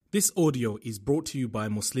This audio is brought to you by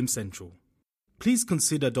Muslim Central. Please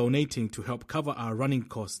consider donating to help cover our running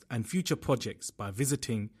costs and future projects by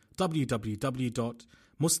visiting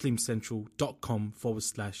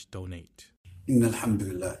www.muslimcentral.com/donate. إن الحمد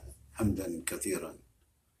لله حمدا كثيرا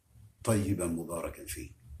طيبا مباركا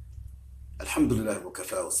فيه. الحمد لله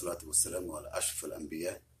وكفى والصلاة والسلام على أشرف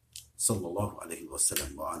الأنبياء صلى الله عليه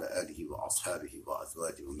وسلم وعلى آله وأصحابه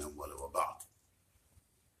وأزواجه ومن والاه وبعد.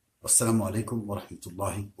 Assalamu alaikum wa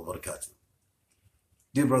rahmatullahi wa barakatuh.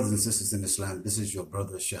 Dear brothers and sisters in Islam, this is your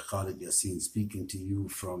brother Sheikh Khalid Yasin speaking to you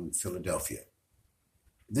from Philadelphia.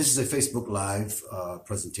 This is a Facebook Live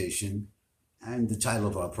presentation, and the title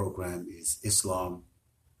of our program is Islam,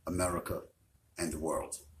 America, and the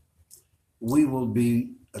World. We will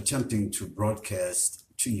be attempting to broadcast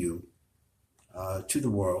to you, to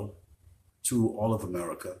the world, to all of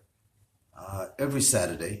America, every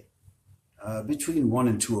Saturday, between 1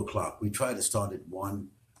 and 2 o'clock. We try to start at 1,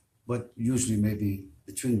 but usually maybe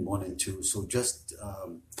between 1 and 2. So just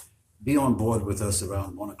be on board with us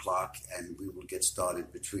around 1 o'clock, and we will get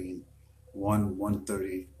started between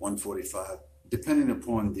 1:30, 1:45, depending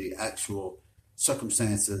upon the actual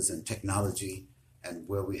circumstances and technology and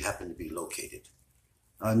where we happen to be located.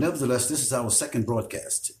 Nevertheless, this is our second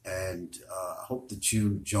broadcast, and I hope that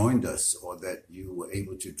you joined us or that you were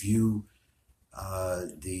able to view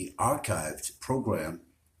the archived program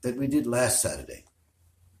that we did last Saturday.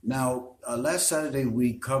 Now, last Saturday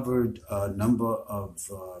we covered a number of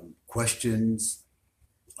questions.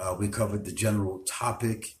 We covered the general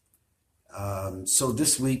topic. So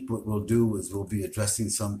this week what we'll do is we'll be addressing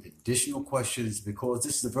some additional questions because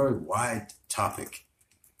this is a very wide topic.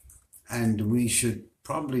 And we should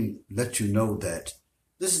probably let you know that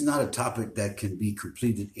this is not a topic that can be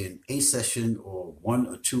completed in a session or 1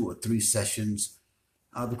 or 2 or 3 sessions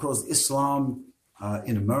because Islam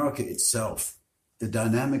in America itself, the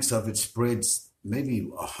dynamics of it spreads maybe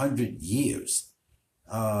 100 years.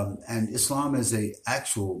 And Islam is an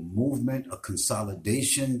actual movement, a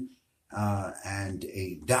consolidation, and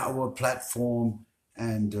a da'wah platform,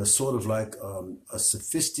 and sort of like a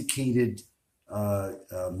sophisticated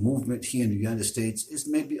movement here in the United States is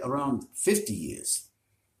maybe around 50 years.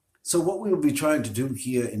 So what we will be trying to do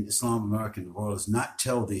here in Islam, America, and the World is not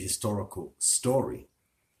tell the historical story,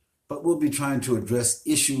 but we'll be trying to address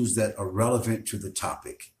issues that are relevant to the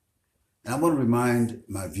topic. And I want to remind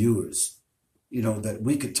my viewers, that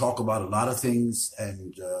we could talk about a lot of things,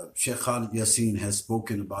 and Sheikh Khalid Yasin has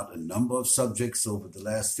spoken about a number of subjects over the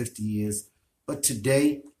last 50 years. But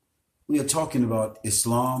today, we are talking about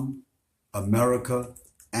Islam, America,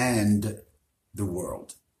 and the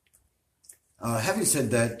world. Having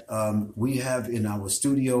said that, we have in our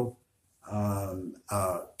studio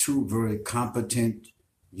 2 very competent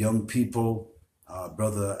young people,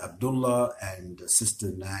 Brother Abdullah and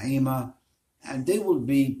Sister Naima, and they will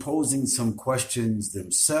be posing some questions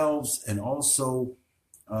themselves, and also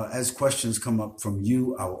as questions come up from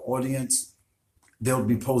you, our audience, they'll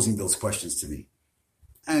be posing those questions to me.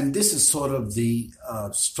 And this is sort of the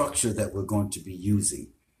structure that we're going to be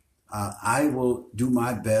using. I will do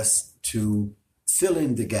my best to fill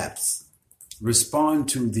in the gaps, respond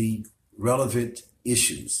to the relevant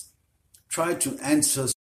issues, try to answer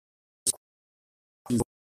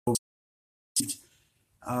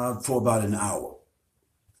for about an hour.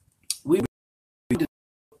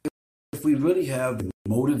 If we really have a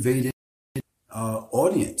motivated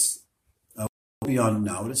audience, we'll be on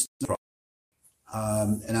now.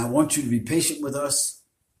 And I want you to be patient with us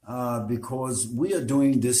because we are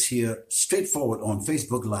doing this here straightforward on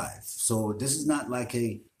Facebook Live. So this is not like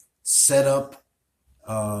a setup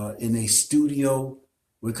in a studio.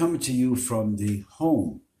 We're coming to you from the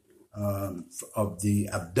home of the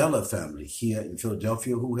Abdullah family here in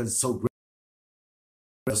Philadelphia, who has so great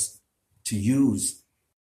us to use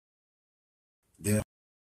their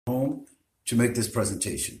home to make this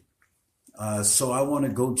presentation. So I want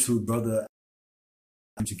to go to Brother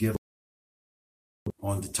to give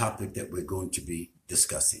on the topic that we're going to be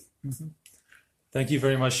discussing. Mm-hmm. Thank you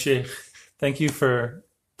very much, Sheikh. Thank you for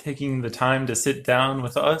taking the time to sit down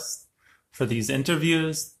with us for these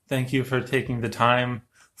interviews. Thank you for taking the time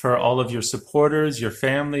for all of your supporters, your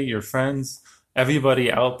family, your friends,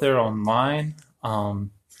 everybody out there online.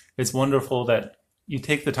 It's wonderful that you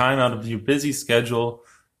take the time out of your busy schedule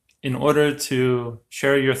in order to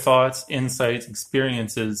share your thoughts, insights,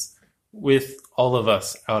 experiences with all of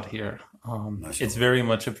us out here. It's very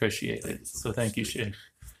much appreciated. So thank you, Sheikh.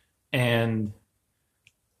 And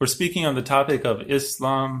we're speaking on the topic of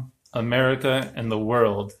Islam, America, and the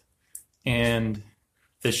world. And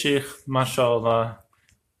the Sheikh, mashallah,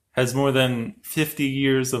 has more than 50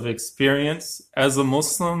 years of experience as a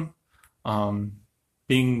Muslim,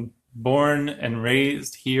 being born and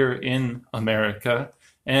raised here in America,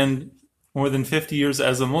 and more than 50 years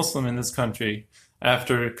as a Muslim in this country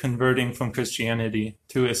after converting from Christianity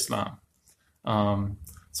to Islam.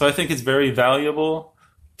 So I think it's very valuable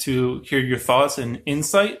to hear your thoughts and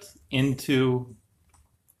insight into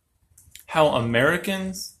how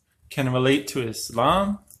Americans can relate to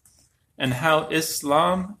Islam and how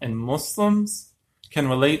Islam and Muslims can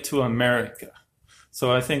relate to America.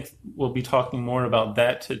 So I think we'll be talking more about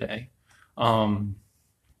that today. And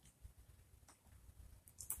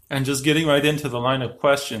just getting right into the line of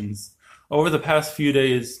questions. Over the past few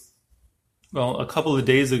days, well, a couple of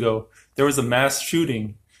days ago, there was a mass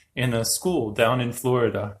shooting in a school down in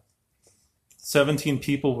Florida. 17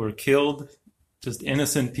 people were killed, just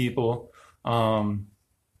innocent people.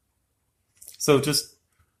 So just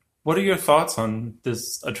what are your thoughts on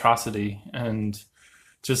this atrocity and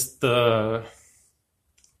just I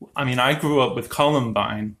grew up with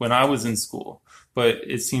Columbine when I was in school, but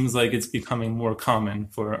it seems like it's becoming more common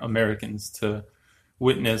for Americans to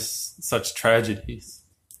witness such tragedies.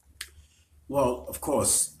 Well, of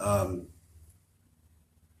course,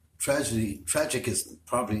 tragic is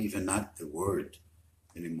probably even not the word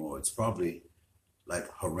anymore. It's probably like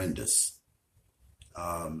horrendous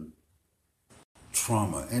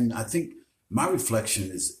trauma. And I think my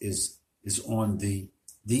reflection is on the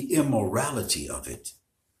immorality of it,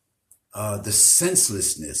 the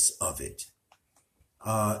senselessness of it,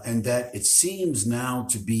 and that it seems now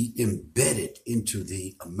to be embedded into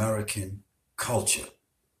the American culture.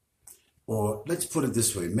 Or let's put it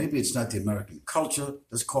this way, maybe it's not the American culture,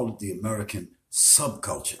 let's call it the American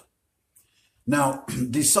subculture. Now,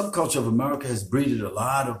 the subculture of America has breeded a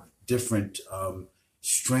lot of different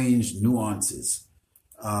strange nuances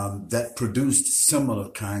that produced similar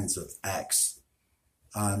kinds of acts.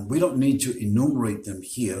 We don't need to enumerate them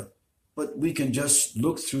here, but we can just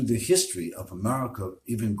look through the history of America,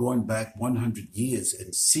 even going back 100 years,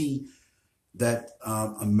 and see that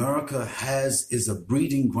America is a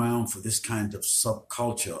breeding ground for this kind of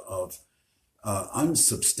subculture of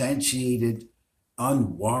unsubstantiated,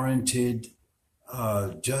 unwarranted,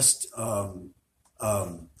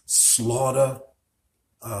 slaughter,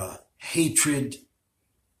 hatred,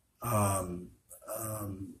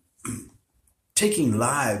 taking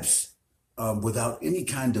lives without any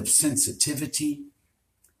kind of sensitivity,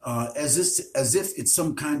 as if it's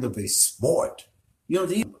some kind of a sport.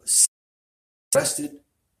 The arrested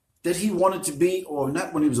that he wanted to be, or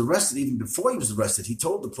not when he was arrested, even before he was arrested, he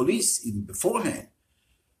told the police even beforehand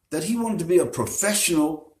that he wanted to be a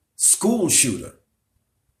professional school shooter.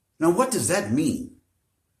 Now, what does that mean?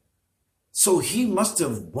 So he must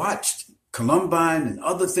have watched Columbine and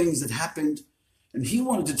other things that happened, and he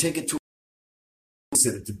wanted to take it to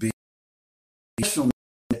be professional.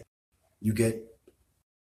 You get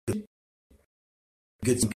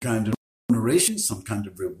some kind of remuneration, some kind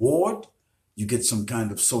of reward. You get some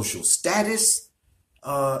kind of social status,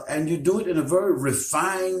 and you do it in a very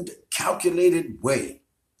refined, calculated way.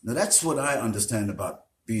 Now, that's what I understand about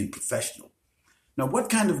being professional. Now, what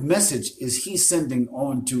kind of message is he sending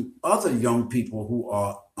on to other young people who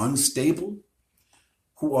are unstable,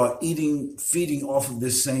 who are feeding off of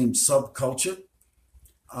this same subculture,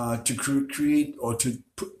 to create or to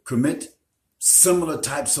commit similar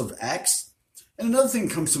types of acts? And another thing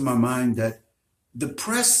comes to my mind, that the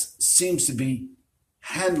press seems to be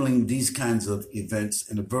handling these kinds of events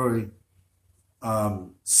in a very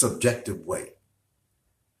subjective way.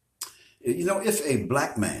 If a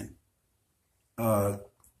black man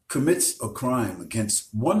commits a crime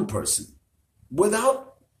against one person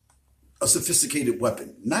without a sophisticated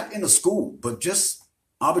weapon, not in a school, but just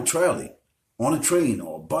arbitrarily on a train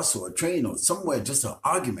or a bus or a train or somewhere, just an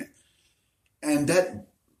argument, and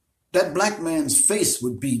that black man's face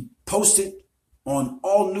would be posted on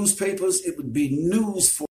all newspapers, it would be news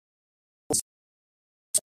for.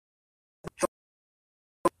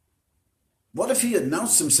 What if he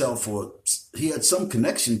announced himself, or he had some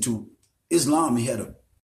connection to Islam? His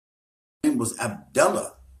name was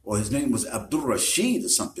Abdullah, or his name was Abdul Rashid or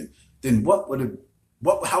something. Then how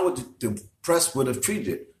would the press would have treated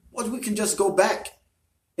it? Well, we can just go back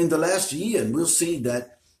in the last year, and we'll see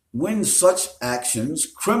that when such actions,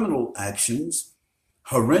 criminal actions,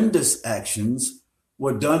 horrendous actions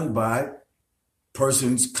were done by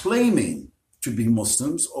persons claiming to be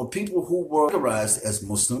Muslims or people who were categorized as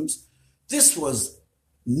Muslims, this was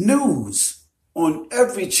news on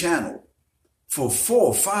every channel for 4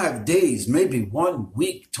 or 5 days, maybe 1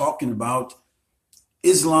 week, talking about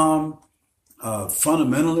Islam,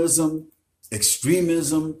 fundamentalism,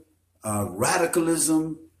 extremism,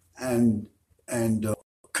 radicalism, and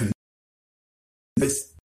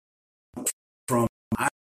from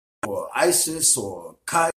or ISIS or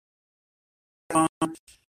Qaeda.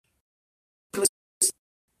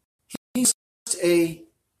 He's a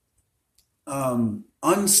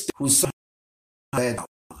unstable who's bad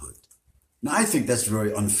childhood. Now, I think that's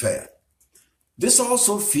very unfair. This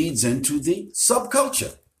also feeds into the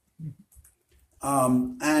subculture.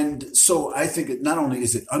 And so I think not only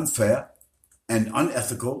is it unfair and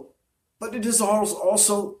unethical, but it is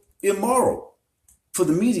also immoral for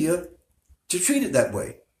the media to treat it that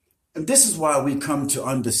way. And this is why we come to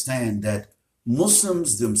understand that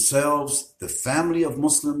Muslims themselves, the family of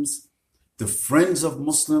Muslims, the friends of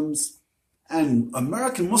Muslims, and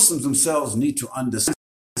American Muslims themselves need to understand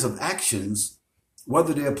of actions,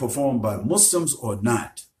 whether they are performed by Muslims or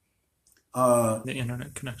not. The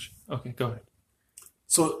internet connection. Okay, go ahead.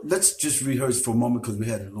 So let's just rehearse for a moment because we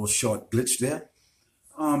had a little short glitch there.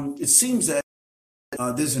 It seems that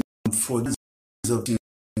there's an for these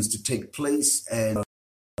things to take place and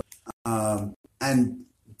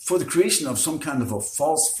for the creation of some kind of a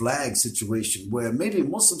false flag situation where maybe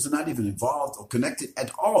Muslims are not even involved or connected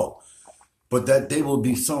at all, but that they will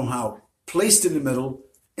be somehow placed in the middle,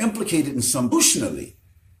 implicated in some institutionally.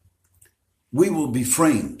 We will be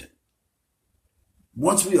framed.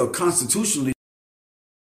 Once we are constitutionally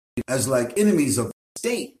as like enemies of the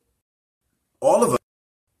state, all of us,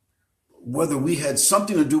 whether we had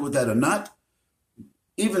something to do with that or not,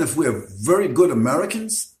 even if we're very good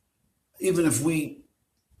Americans, even if we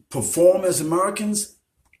perform as Americans,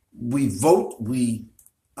 we vote, we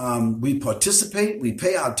participate, we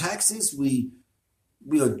pay our taxes, we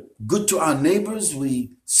are good to our neighbors,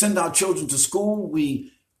 we send our children to school,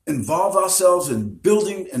 we involve ourselves in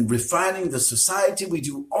building and refining the society, we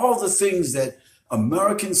do all the things that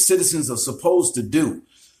American citizens are supposed to do.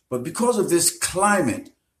 But because of this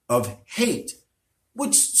climate of hate,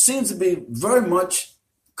 which seems to be very much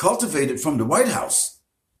cultivated from the White House.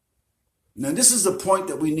 Now, this is the point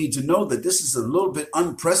that we need to know that this is a little bit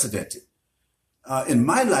unprecedented. In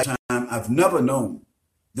my lifetime, I've never known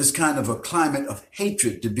this kind of a climate of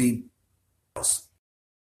hatred to be.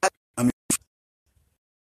 I mean,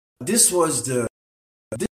 this was that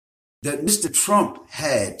Mr. Trump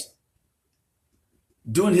had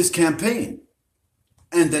during his campaign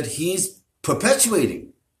and that he's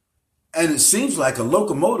perpetuating. And it seems like a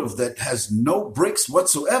locomotive that has no brakes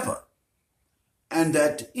whatsoever. And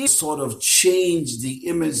that he sort of changed the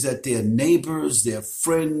image that their neighbors, their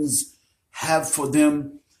friends have for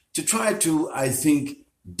them to try to, I think,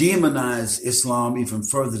 demonize Islam even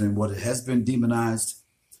further than what it has been demonized.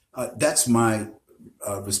 That's my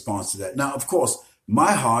response to that. Now, of course,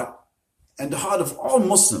 my heart and the heart of all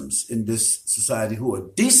Muslims in this society who are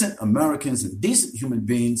decent Americans and decent human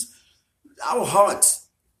beings, our hearts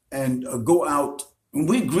and go out and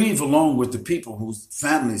we grieve along with the people whose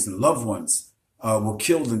families and loved ones were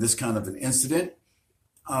killed in this kind of an incident.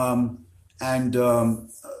 Along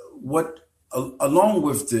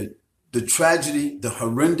with the tragedy, the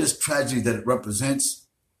horrendous tragedy that it represents,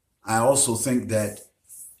 I also think that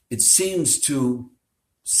it seems to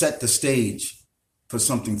set the stage for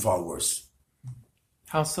something far worse.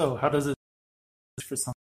 How so? How does it for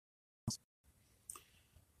something?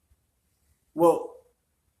 Well,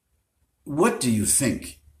 what do you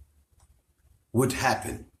think would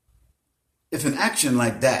happen if an action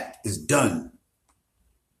like that is done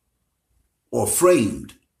or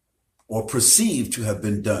framed or perceived to have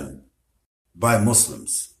been done by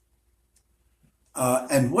Muslims?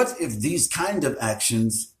 And what if these kind of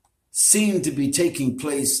actions seem to be taking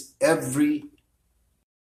place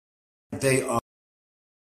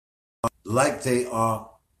like they are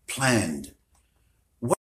planned?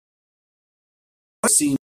 What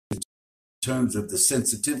seems in terms of the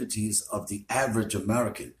sensitivities of the average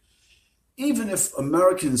American? Even if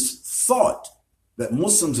Americans thought that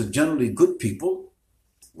Muslims are generally good people,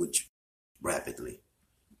 which rapidly.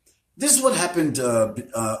 This is what happened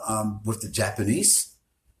with the Japanese.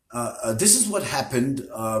 This is what happened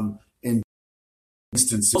in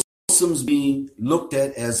instances. Muslims being looked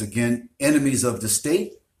at as, again, enemies of the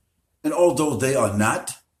state. And although they are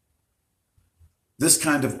not, this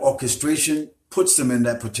kind of orchestration puts them in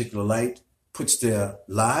that particular light, puts their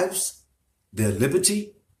lives, their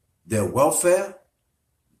liberty, their welfare,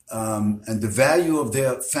 and the value of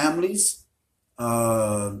their families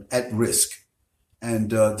at risk. And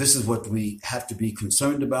this is what we have to be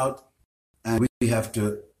concerned about. And we have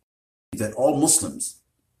to, that all Muslims,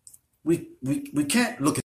 we can't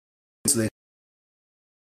look at this.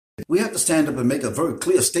 We have to stand up and make a very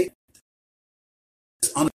clear statement.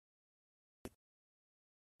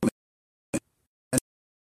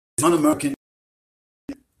 un-American.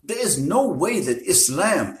 There is no way that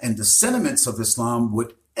Islam and the sentiments of Islam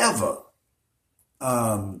would ever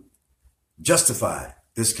justify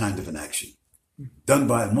this kind of an action done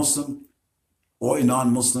by a Muslim or a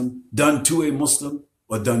non-Muslim, done to a Muslim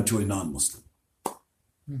or done to a non-Muslim.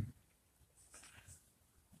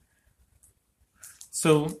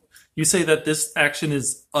 So you say that this action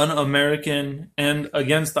is un-American and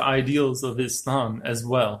against the ideals of Islam as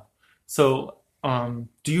well. So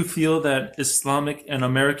do you feel that Islamic and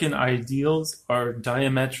American ideals are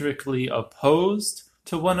diametrically opposed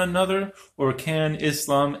to one another, or can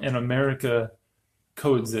Islam and America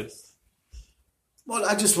coexist? Well,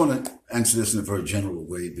 I just want to answer this in a very general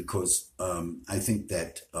way because I think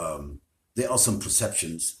that there are some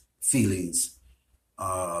perceptions, feelings,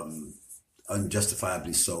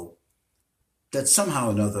 unjustifiably so, that somehow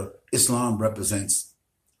or another Islam represents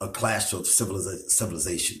a clash of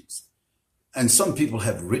civilizations. And some people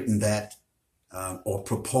have written that or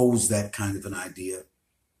proposed that kind of an idea,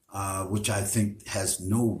 which I think has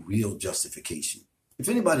no real justification. If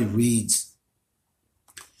anybody reads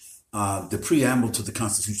the preamble to the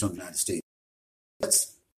Constitution of the United States,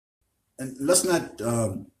 let's not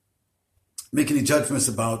make any judgments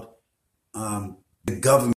about the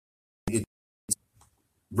government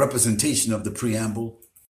representation of the preamble.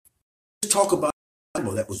 Let's talk about the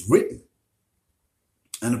preamble that was written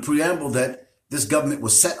and a preamble that this government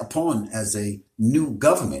was set upon as a new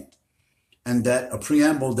government, and that a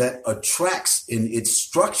preamble that attracts in its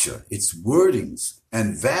structure, its wordings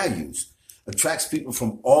and values, attracts people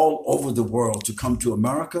from all over the world to come to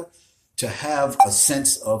America to have a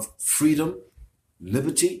sense of freedom,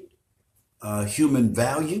 liberty, human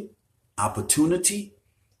value, opportunity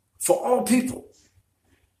for all people.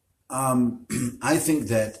 I think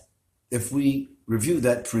that if we review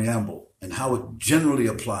that preamble and how it generally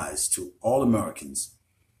applies to all Americans,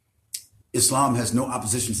 Islam has no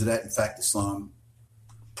opposition to that. In fact, Islam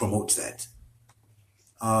promotes that.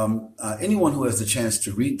 Anyone who has the chance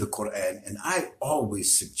to read the Quran, and I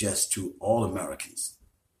always suggest to all Americans,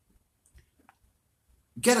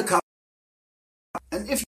 get a copy. And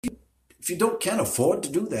if you can't afford to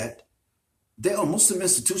do that, there are Muslim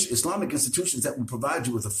institutions, Islamic institutions that will provide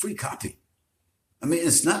you with a free copy. I mean,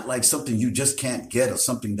 it's not like something you just can't get or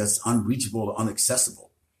something that's unreachable or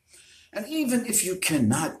inaccessible. And even if you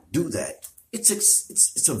cannot do that,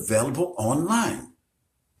 it's available online.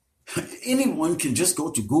 Anyone can just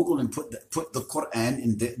go to Google and put the Quran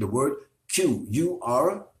in the word Quran,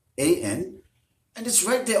 and it's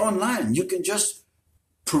right there online. You can just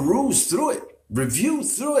peruse through it, review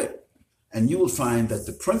through it, and you will find that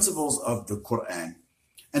the principles of the Quran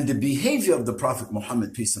and the behavior of the Prophet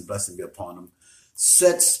Muhammad, peace and blessing be upon him,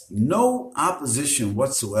 sets no opposition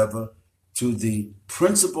whatsoever to the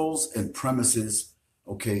principles and premises,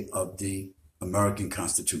 of the American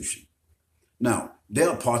Constitution. Now, there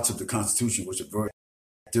are parts of the Constitution which are very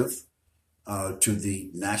active to the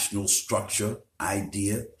national structure,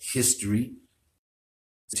 idea, history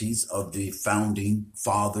of the founding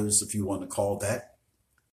fathers, if you want to call that.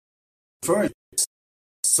 Referring to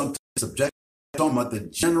something subjective, talking about the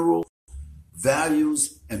general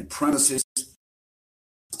values and premises of the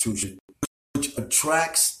Constitution, which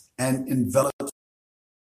attracts and envelops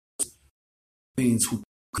beings who come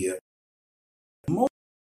here. Most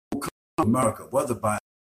who come to America, whether by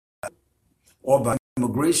or by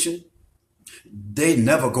immigration, they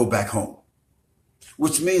never go back home.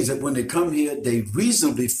 Which means that when they come here, they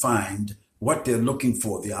reasonably find what they're looking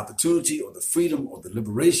for, the opportunity or the freedom or the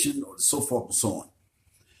liberation or so forth and so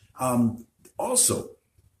on.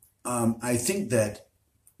 I think that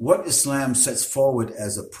what Islam sets forward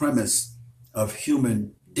as a premise of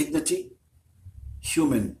human dignity,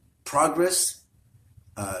 human progress,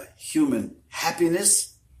 human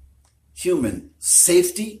happiness, human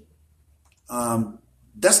safety,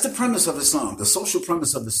 that's the premise of Islam, the social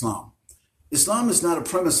premise of Islam. Islam is not a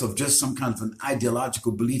premise of just some kind of an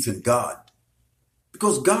ideological belief in God,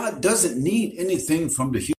 because God doesn't need anything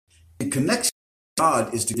from the human. The connection to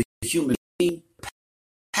God is to the human being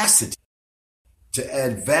capacity to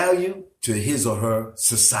add value to his or her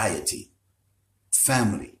society,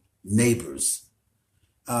 family, neighbors.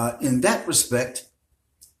 In that respect,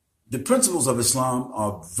 the principles of Islam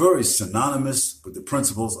are very synonymous with the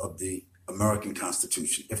principles of the American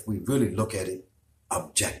Constitution, if we really look at it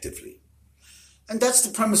objectively. And that's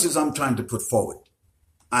the premises I'm trying to put forward.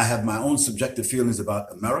 I have my own subjective feelings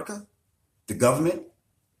about America, the government,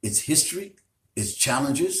 its history, its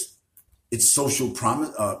challenges, its social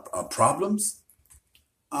problems.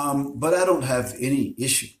 But I don't have any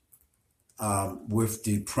issue with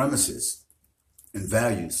the premises and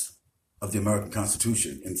values of the American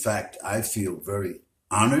Constitution. In fact, I feel very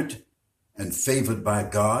honored and favored by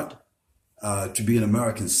God to be an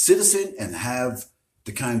American citizen and have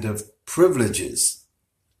the kind of privileges,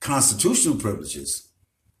 constitutional privileges,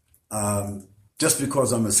 just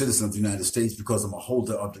because I'm a citizen of the United States, because I'm a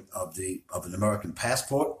holder of an American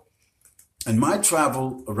passport. And my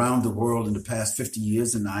travel around the world in the past 50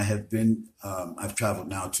 years, and I've traveled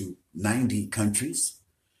now to 90 countries.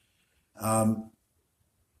 I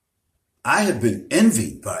have been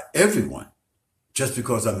envied by everyone just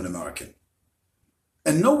because I'm an American.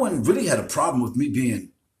 And no one really had a problem with me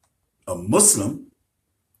being a Muslim,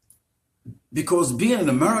 because being an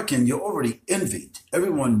American, you're already envied.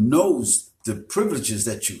 Everyone knows the privileges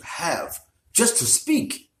that you have just to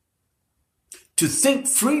speak, to think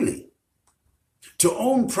freely, to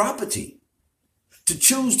own property, to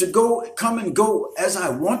choose to come and go as I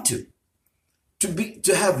want to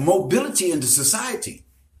have mobility into society,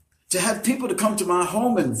 to have people to come to my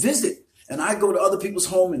home and visit, and I go to other people's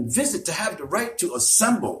home and visit, to have the right to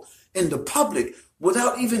assemble in the public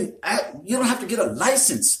without you don't have to get a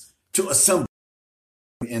license to assemble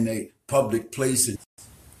in a public place.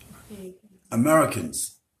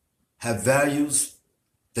 Americans have values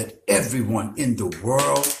that everyone in the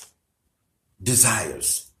world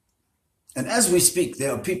desires. And as we speak,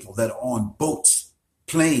 there are people that are on boats,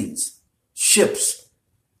 planes, ships.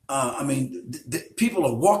 People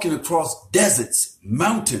are walking across deserts,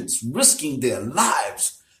 mountains, risking their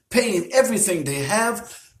lives, paying everything they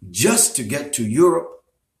have just to get to Europe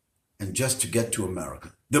and just to get to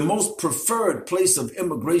America. The most preferred place of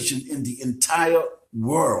immigration in the entire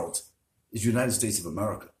world is the United States of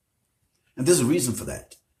America. And there's a reason for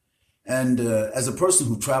that. And as a person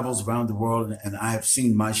who travels around the world, and I have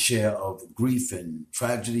seen my share of grief and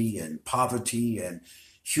tragedy and poverty and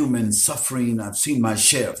human suffering, I've seen my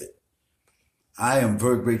share of it. I am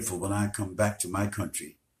very grateful when I come back to my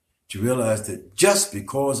country to realize that just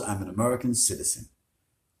because I'm an American citizen,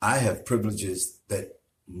 I have privileges that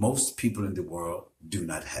most people in the world do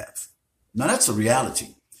not have. Now, that's a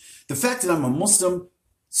reality. The fact that I'm a Muslim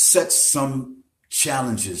sets up some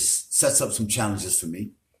challenges for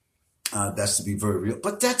me. That's to be very real.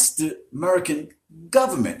 But that's the American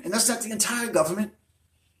government. And that's not the entire government.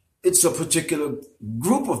 It's a particular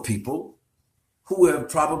group of people who have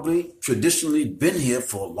probably traditionally been here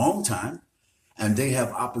for a long time. And they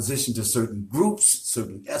have opposition to certain groups,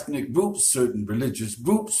 certain ethnic groups, certain religious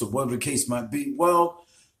groups, or whatever the case might be. Well,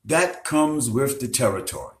 that comes with the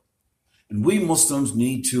territory. And we Muslims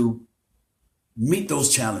need to meet those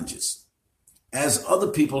challenges, as other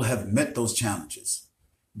people have met those challenges.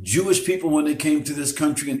 Jewish people, when they came to this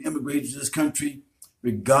country and immigrated to this country,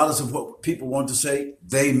 regardless of what people want to say,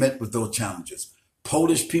 they met with those challenges.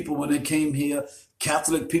 Polish people, when they came here,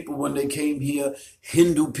 Catholic people, when they came here,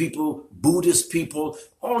 Hindu people, Buddhist people,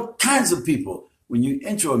 all kinds of people. When you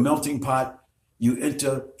enter a melting pot, you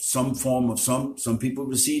enter some form of some people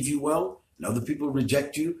receive you well, and other people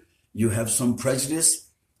reject you. You have some prejudice.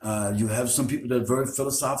 You have some people that are very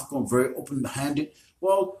philosophical and very open-handed.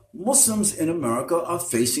 Well, Muslims in America are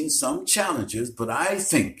facing some challenges, but I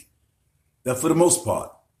think that for the most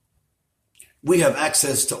part, we have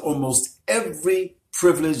access to almost every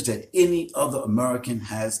privilege that any other American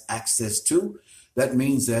has access to. That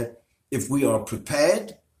means that if we are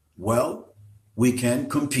prepared, well, we can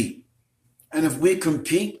compete. And if we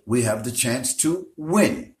compete, we have the chance to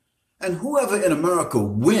win. And whoever in America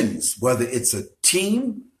wins, whether it's a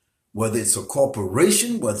team, whether it's a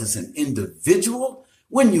corporation, whether it's an individual,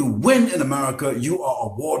 when you win in America, you are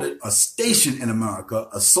awarded a station in America,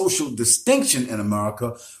 a social distinction in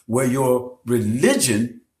America, where your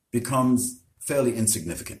religion becomes fairly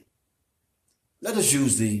insignificant. Let us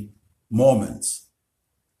use the Mormons,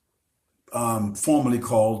 formerly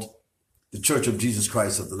called the Church of Jesus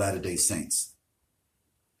Christ of the Latter-day Saints.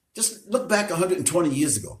 Just look back 120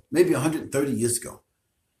 years ago, maybe 130 years ago,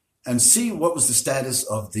 and see what was the status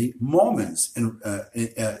of the Mormons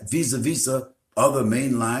vis-a-vis other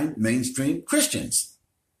mainstream Christians.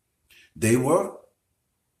 They were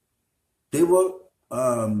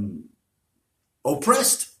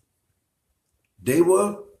oppressed. They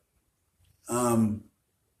were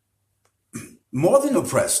more than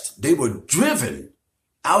oppressed. They were driven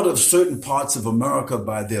out of certain parts of America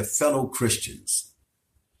by their fellow Christians.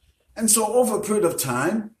 And so over a period of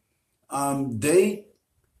time, they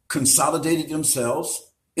consolidated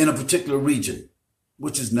themselves in a particular region,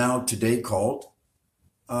 which is now today called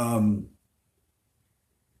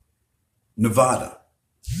Nevada.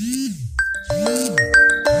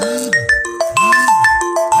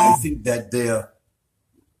 I think that their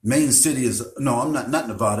main city is, not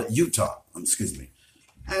Nevada, Utah, excuse me.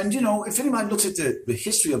 And, if anybody looks at the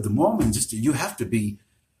history of the Mormons, you have to be,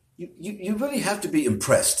 you really have to be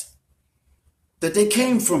impressed that they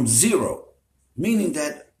came from zero, meaning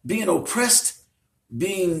that being oppressed,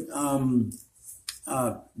 being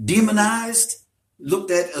demonized,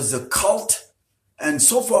 looked at as a cult, and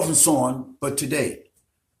so forth and so on. But today,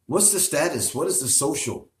 what's the status? What is the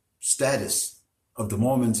social status of the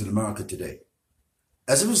Mormons in America today?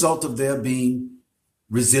 As a result of their being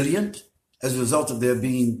resilient, as a result of their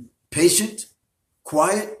being patient,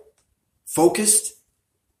 quiet, focused,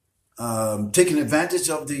 taking advantage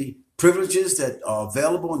of the privileges that are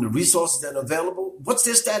available and the resources that are available. What's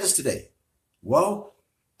their status today? Well,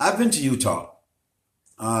 I've been to Utah.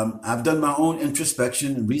 I've done my own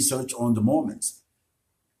introspection and research on the Mormons.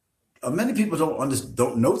 Many people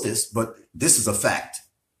don't know this, but this is a fact.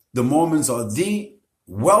 The Mormons are the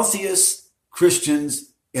wealthiest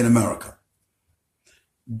Christians in America.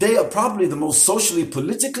 They are probably the most socially,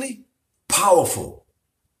 politically powerful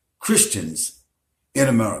Christians in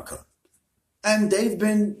America. And they've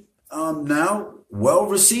been now well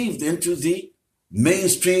received into the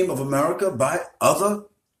mainstream of America by other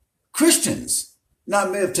Christians. Now,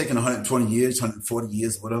 it may have taken 120 years, 140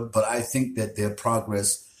 years, whatever, but I think that their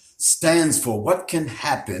progress stands for what can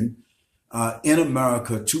happen in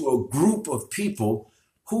America to a group of people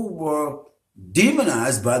who were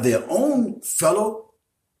demonized by their own fellow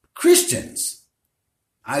Christians.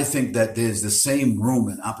 I think that there's the same room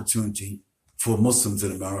and opportunity for Muslims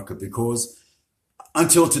in America, because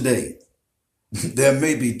until today, there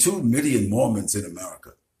may be 2 million Mormons in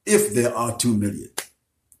America, if there are 2 million.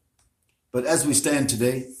 But as we stand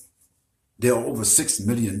today, there are over 6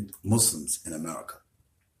 million Muslims in America.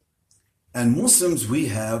 And Muslims, we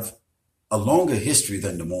have a longer history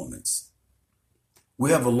than the Mormons.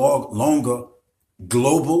 We have a longer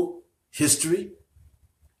global history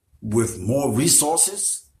with more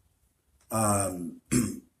resources. In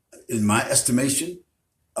my estimation,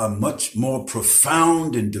 a much more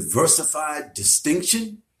profound and diversified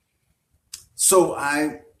distinction. So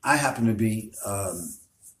I happen to be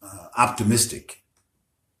optimistic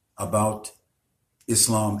about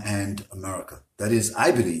Islam and America. That is,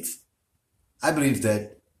 I believe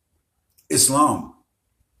that Islam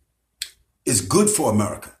is good for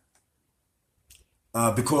America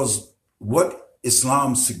because what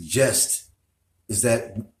Islam suggests is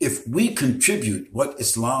that if we contribute what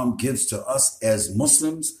Islam gives to us as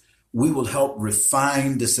Muslims, we will help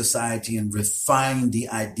refine the society and refine the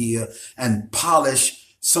idea and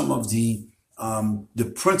polish some of the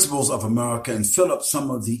principles of America and fill up some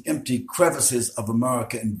of the empty crevices of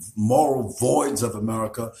America and moral voids of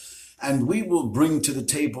America. And we will bring to the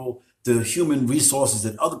table the human resources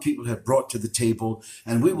that other people have brought to the table.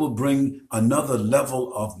 And we will bring another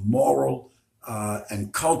level of moral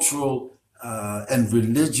and cultural and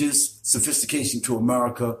religious sophistication to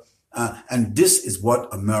America. And this is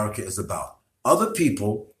what America is about. Other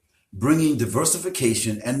people bringing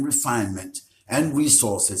diversification and refinement and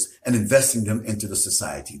resources and investing them into the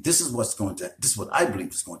society. This is what I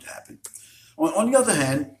believe is going to happen. On the other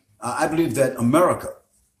hand, I believe that America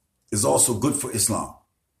is also good for Islam.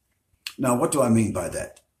 Now, what do I mean by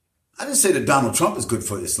that? I didn't say that Donald Trump is good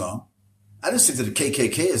for Islam. I didn't say that the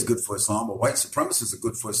KKK is good for Islam, or white supremacists are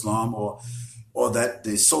good for Islam, or that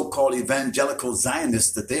the so-called evangelical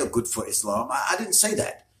Zionists, that they are good for Islam. I didn't say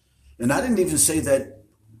that. And I didn't even say that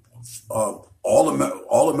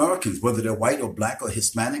all Americans, whether they're white or black or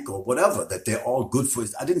Hispanic or whatever, that they're all good for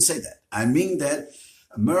Islam. I didn't say that. I mean that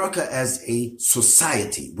America as a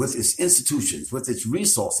society with its institutions, with its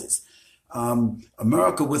resources,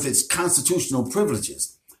 America with its constitutional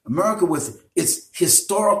privileges, America with its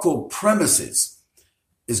historical premises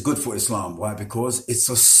is good for Islam. Why? Because it's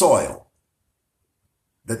a soil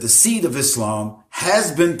that the seed of Islam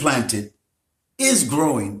has been planted, is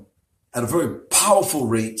growing at a very powerful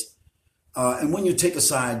rate. And when you take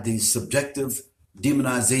aside the subjective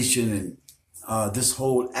demonization and this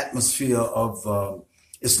whole atmosphere of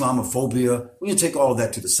Islamophobia, when you take all of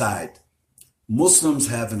that to the side, Muslims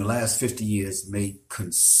have in the last 50 years made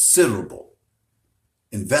considerable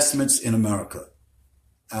investments in America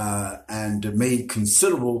and made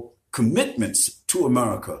considerable commitments to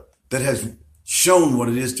America that has shown what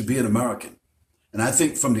it is to be an American. And I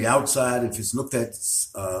think from the outside, if it's looked at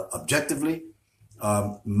objectively,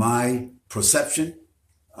 my perception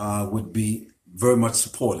would be very much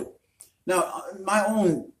supported. Now, my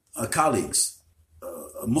own colleagues,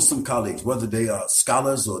 Muslim colleagues, whether they are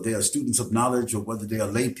scholars or they are students of knowledge or whether they are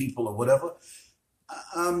lay people or whatever,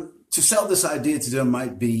 to sell this idea to them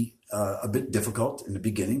might be a bit difficult in the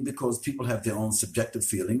beginning because people have their own subjective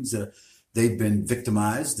feelings. they've been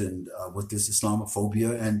victimized and with this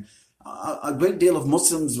Islamophobia. And a great deal of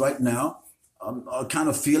Muslims right now are kind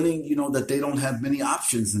of feeling, that they don't have many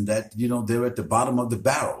options and that, they're at the bottom of the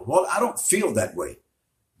barrel. Well, I don't feel that way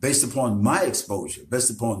based upon my exposure, based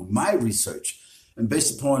upon my research, and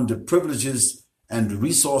based upon the privileges and the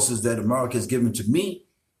resources that America has given to me.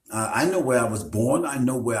 I know where I was born. I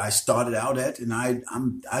know where I started out at, and I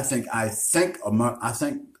thank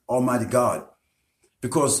Almighty God,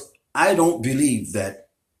 because I don't believe that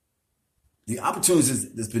the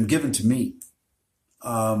opportunities that's been given to me,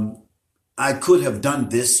 I could have done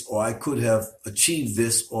this, or I could have achieved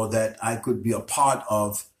this, or that I could be a part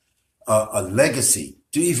of a legacy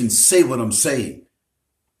to even say what I'm saying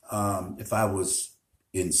if I was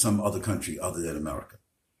in some other country other than America.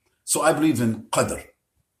 So I believe in qadr.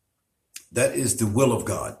 That is the will of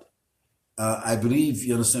God. I believe,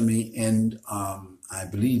 you understand me, and I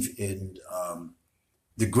believe in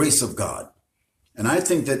the grace of God. And I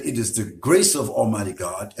think that it is the grace of Almighty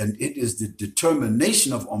God, and it is the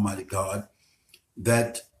determination of Almighty God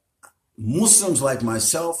that Muslims like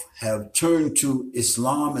myself have turned to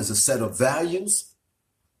Islam as a set of values,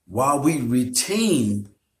 while we retain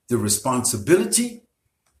the responsibility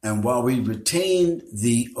and while we retain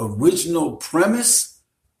the original premise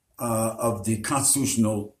of the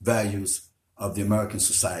constitutional values of the American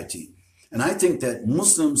society. And I think that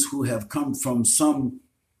Muslims who have come from some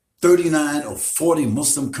 39 or 40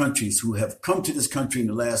 Muslim countries, who have come to this country in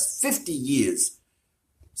the last 50 years,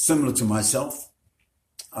 similar to myself,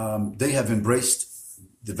 they have embraced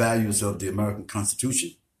the values of the American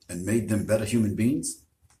Constitution and made them better human beings.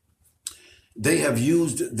 They have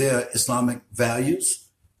used their Islamic values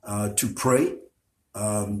to pray,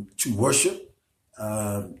 to worship,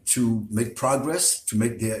 to make progress, to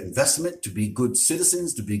make their investment, to be good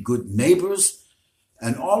citizens, to be good neighbors.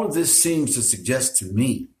 And all of this seems to suggest to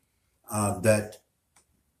me that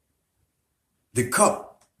the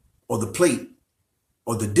cup or the plate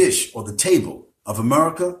or the dish or the table of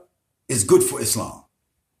America is good for Islam.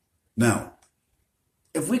 Now,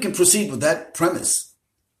 if we can proceed with that premise,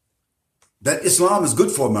 that Islam is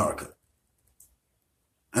good for America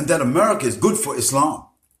and that America is good for Islam,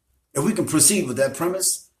 if we can proceed with that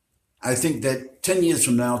premise, I think that 10 years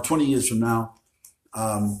from now, 20 years from now,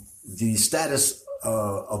 the status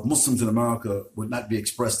of Muslims in America would not be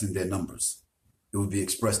expressed in their numbers. It would be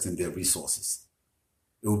expressed in their resources.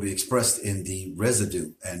 It would be expressed in the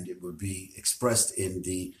residue, and it would be expressed in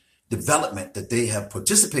the development that they have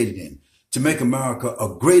participated in to make America a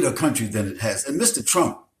greater country than it has. And Mr.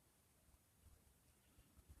 Trump,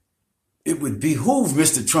 it would behoove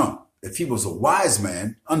Mr. Trump, if he was a wise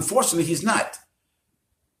man. Unfortunately, he's not.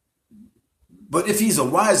 But if he's a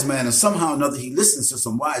wise man and somehow or another he listens to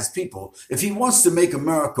some wise people, if he wants to make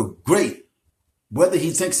America great, whether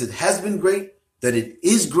he thinks it has been great, that it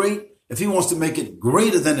is great, if he wants to make it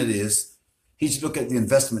greater than it is, he should look at the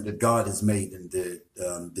investment that God has made and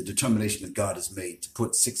the determination that God has made to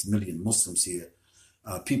put 6 million Muslims here,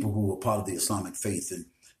 people who are part of the Islamic faith. And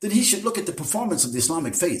then he should look at the performance of the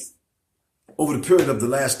Islamic faith over the period of the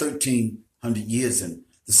last 1,300 years and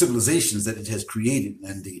the civilizations that it has created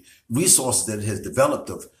and the resources that it has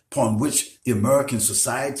developed, upon which the American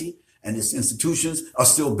society and its institutions are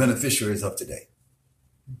still beneficiaries of today.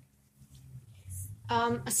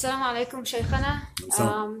 Assalamu alaikum,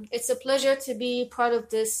 Shaykhana. It's a pleasure to be part of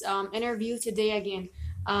this interview today again.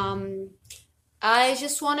 I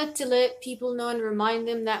just wanted to let people know and remind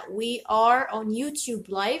them that we are on YouTube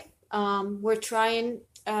Live. We're trying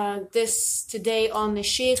this today on the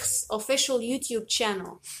Sheikh's official YouTube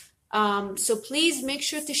channel. So please make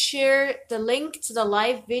sure to share the link to the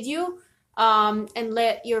live video and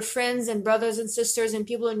let your friends and brothers and sisters and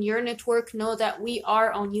people in your network know that we are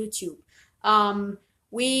on YouTube.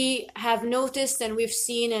 We have noticed and we've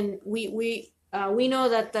seen and we know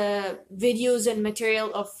that the videos and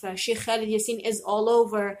material of Sheikh Khalid Yasin is all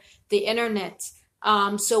over the internet.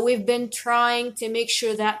 So we've been trying to make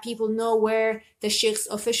sure that people know where the Sheikh's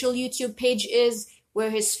official YouTube page is, where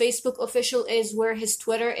his Facebook official is, where his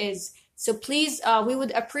Twitter is. So please, we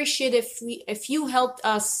would appreciate if you helped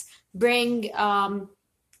us bring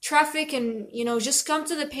traffic and, just come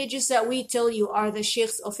to the pages that we tell you are the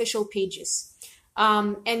Sheikh's official pages.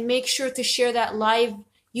 And make sure to share that live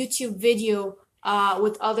YouTube video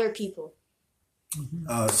with other people.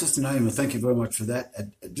 Sister Naima, thank you very much for that.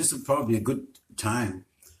 This is probably a good time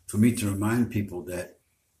for me to remind people that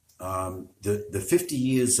the 50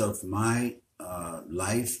 years of my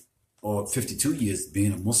life, or 52 years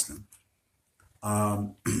being a Muslim,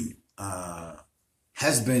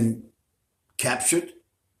 has been captured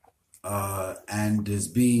and is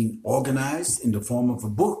being organized in the form of a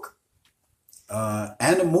book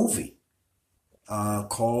and a movie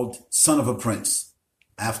called Son of a Prince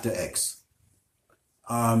After X.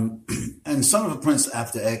 And Son of a Prince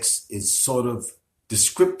After X is sort of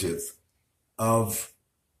descriptive of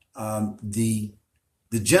the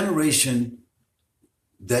generation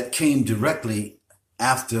that came directly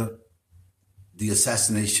after the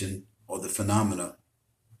assassination or the phenomena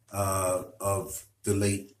of the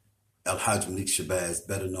late Al-Hajj Malik Shabazz,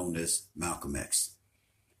 better known as Malcolm X.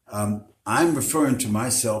 I'm referring to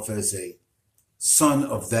myself as a son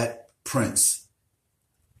of that prince.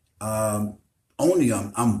 I'm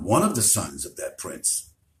one of the sons of that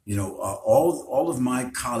prince. You know, all of my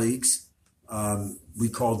colleagues, we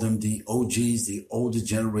call them the OGs, the older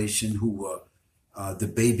generation, who were the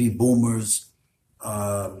baby boomers.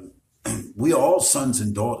 We are all sons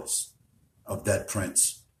and daughters of that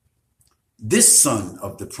prince. This son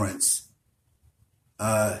of the prince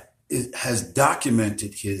has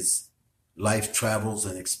documented his life travels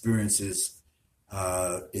and experiences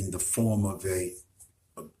in the form of a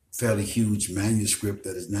fairly huge manuscript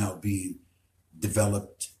that is now being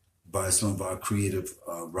developed by some of our creative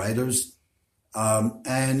writers.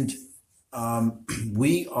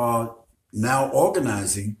 We are now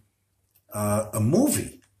organizing a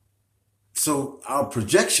movie. So our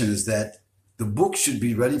projection is that the book should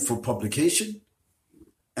be ready for publication,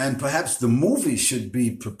 and perhaps the movie should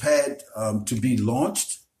be prepared to be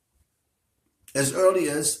launched as early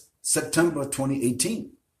as September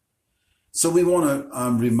 2018. So we want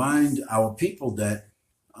to remind our people that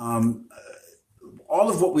all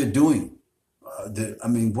of what we're doing,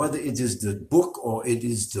 whether it is the book or it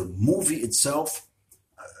is the movie itself,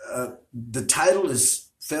 the title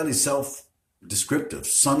is fairly self-descriptive.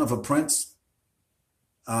 Son of a Prince.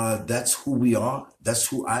 That's who we are. That's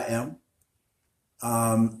who I am.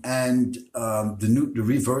 The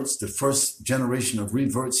reverts, the first generation of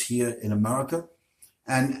reverts here in America.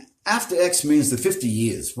 And After X means the 50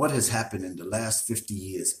 years. What has happened in the last 50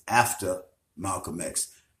 years after Malcolm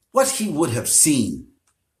X? What he would have seen,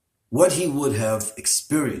 what he would have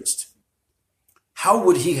experienced. How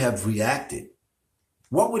would he have reacted?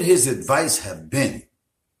 What would his advice have been?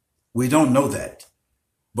 We don't know that.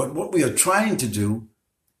 But what we are trying to do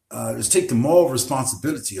is take the moral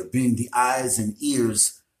responsibility of being the eyes and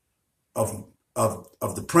ears of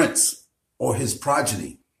the prince or his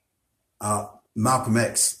progeny, Malcolm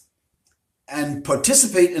X, and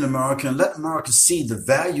participate in America and let America see the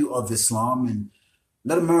value of Islam and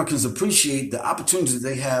let Americans appreciate the opportunity that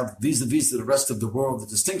they have vis-a-vis the rest of the world, the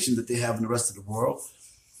distinction that they have in the rest of the world,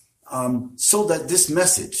 so that this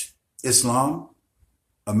message, Islam,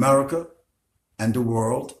 America, and the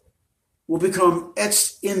world, will become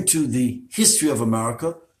etched into the history of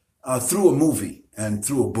America through a movie and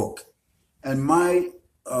through a book. And my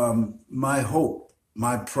hope,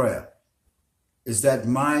 my prayer, is that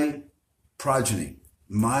my progeny,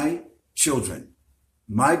 my children,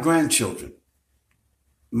 my grandchildren,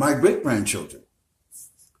 my great-grandchildren,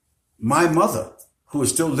 my mother, who is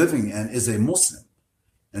still living and is a Muslim,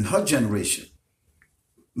 and her generation,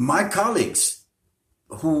 my colleagues,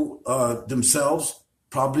 who themselves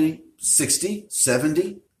probably 60,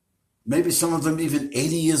 70, maybe some of them even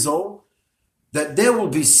 80 years old, that there will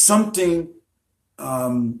be something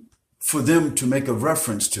for them to make a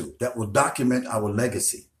reference to that will document our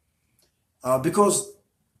legacy. Because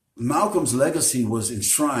Malcolm's legacy was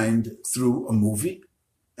enshrined through a movie.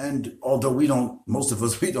 And although most of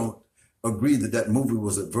us don't agree that movie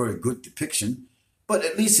was a very good depiction, but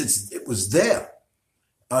at least it was there.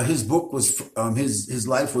 His book was, his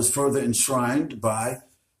life was further enshrined by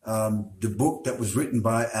the book that was written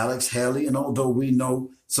by Alex Haley. And although we know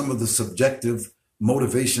some of the subjective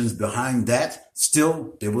motivations behind that,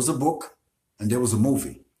 still there was a book and there was a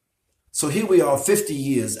movie. So here we are 50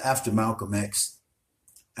 years after Malcolm X,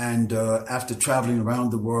 and after traveling around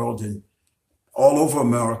the world and all over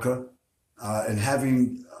America and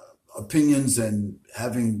having opinions and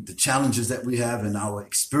having the challenges that we have and our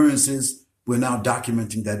experiences, we're now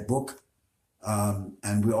documenting that book.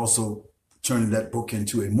 And we're also turning that book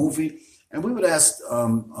into a movie. And we would ask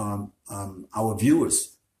our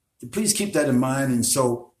viewers to please keep that in mind. And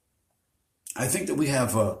so I think that we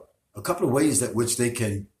have a couple of ways that which they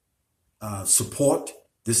can support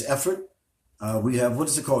this effort. We have, what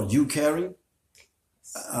is it called? U-Caring.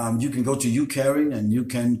 You can go to U-Caring and you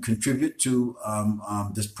can contribute to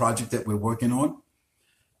this project that we're working on.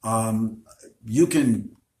 You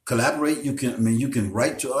can collaborate. You can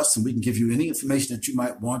write to us and we can give you any information that you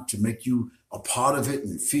might want to make you a part of it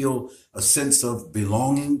and feel a sense of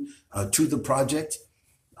belonging to the project.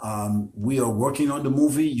 We are working on the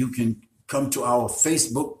movie. You can come to our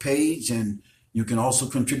Facebook page and You can also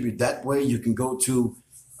contribute that way. You can go to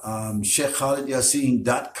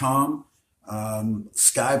SheikhKhalidYasin.com,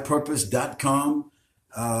 skypurpose.com.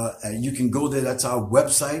 You can go there. That's our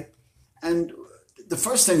website. And the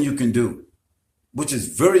first thing you can do, which is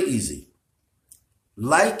very easy,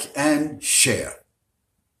 like and share.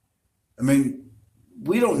 I mean,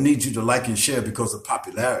 we don't need you to like and share because of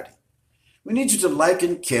popularity. We need you to like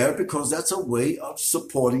and care because that's a way of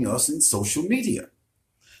supporting us in social media.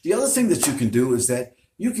 The other thing that you can do is that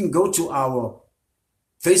you can go to our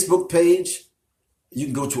Facebook page, you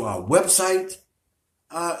can go to our website,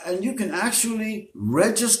 and you can actually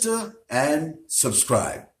register and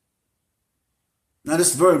subscribe. Now,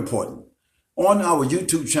 this is very important. On our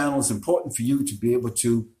YouTube channel, it's important for you to be able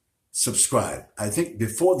to subscribe. I think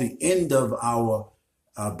before the end of our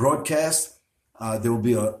broadcast, there will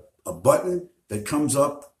be a button that comes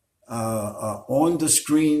up on the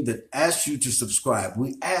screen that asks you to subscribe.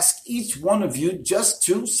 We ask each one of you just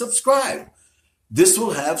to subscribe. This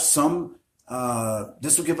will have some,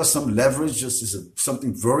 this will give us some leverage. This is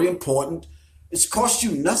something very important. It's cost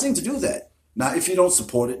you nothing to do that. Now, if you don't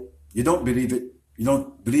support it, you don't believe it, you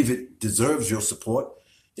don't believe it deserves your support,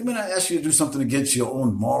 they may not ask you to do something against your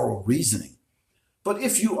own moral reasoning. But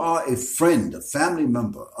if you are a friend, a family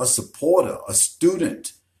member, a supporter, a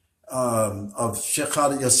student of Sheikh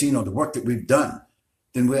Khalid Yasin or the work that we've done,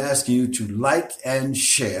 then we're asking you to like and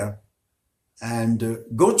share and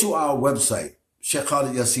go to our website,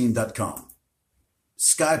 SheikhKhalidYasin.com,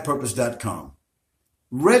 skypurpose.com.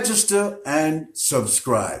 Register and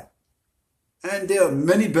subscribe. And there are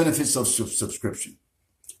many benefits of subscription.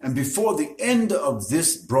 And before the end of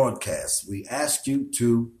this broadcast, we ask you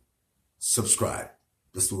to subscribe.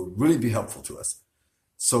 This will really be helpful to us.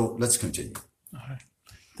 So let's continue. All right.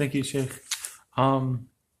 Thank you, Sheikh. Well,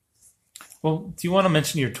 do you want to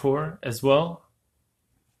mention your tour as well?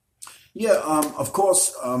 Yeah, of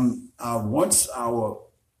course. Once our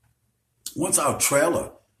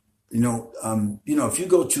trailer, if you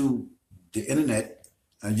go to the internet,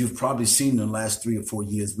 you've probably seen in the last 3 or 4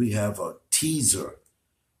 years, we have a teaser,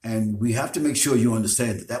 and we have to make sure you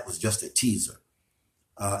understand that that was just a teaser.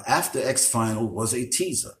 After X Final was a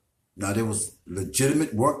teaser. Now, there was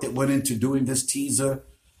legitimate work that went into doing this teaser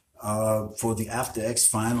for the After X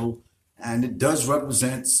Final, and it does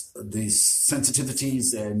represent the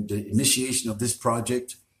sensitivities and the initiation of this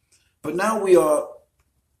project. But now we are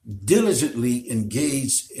diligently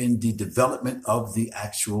engaged in the development of the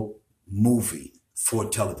actual movie for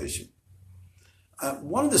television.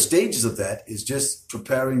 One of the stages of that is just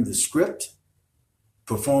preparing the script,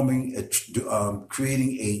 creating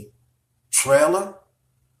a trailer,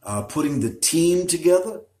 putting the team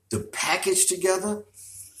together, the package together.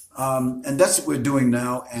 And that's what we're doing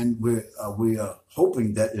now. And we are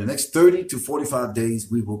hoping that in the next 30 to 45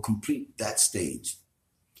 days, we will complete that stage.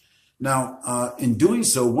 Now, in doing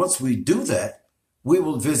so, once we do that, we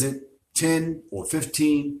will visit 10 or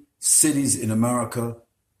 15 cities in America,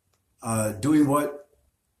 doing what?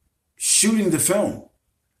 Shooting the film,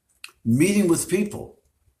 meeting with people,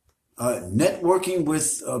 networking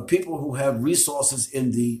with people who have resources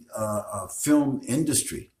in the film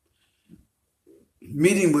industry,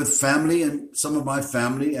 meeting with family and some of my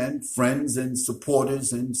family and friends and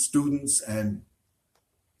supporters and students, and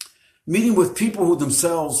meeting with people who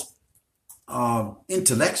themselves are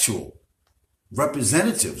intellectual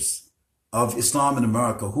representatives of Islam in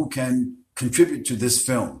America who can contribute to this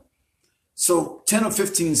film. So 10 or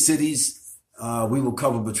 15 cities we will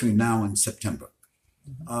cover between now and September.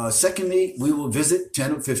 Secondly, we will visit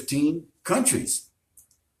 10 or 15 countries,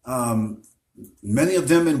 many of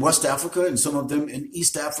them in West Africa and some of them in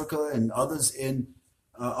East Africa and others in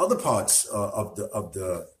other parts of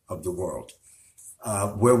the world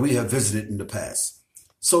where we have visited in the past.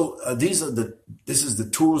 So this is the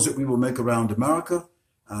tours that we will make around America.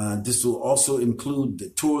 This will also include the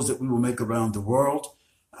tours that we will make around the world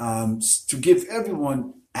to give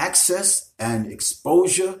everyone access and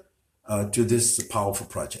exposure to this powerful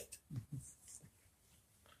project.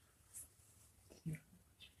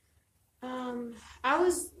 I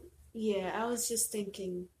was just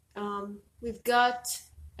thinking, we've got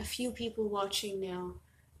a few people watching now.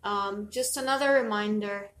 Just another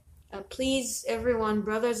reminder, please, everyone,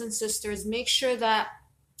 brothers and sisters, make sure that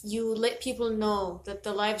you let people know that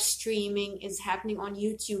the live streaming is happening on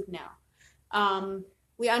YouTube now.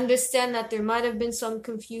 We understand that there might have been some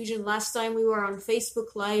confusion last time we were on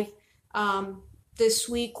Facebook Live. This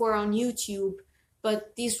week we're on YouTube,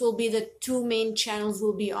 but these will be the two main channels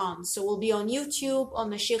we'll be on. So we'll be on YouTube,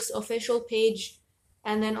 on the Sheikh's official page,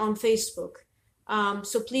 and then on Facebook.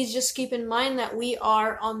 So please just keep in mind that we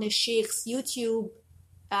are on the Sheikh's YouTube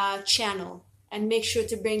channel, and make sure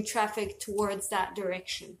to bring traffic towards that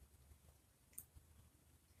direction.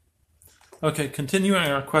 Okay, continuing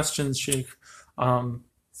our questions, Sheikh.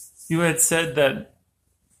 You had said that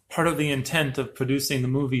part of the intent of producing the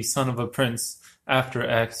movie Son of a Prince After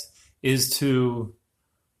X is to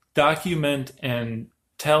document and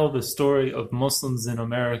tell the story of Muslims in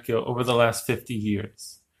America over the last 50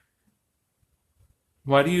 years.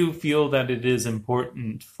 Why do you feel that it is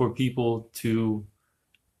important for people to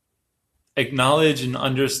acknowledge and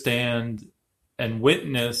understand and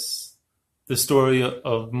witness the story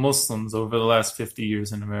of Muslims over the last 50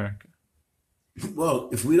 years in America? Well,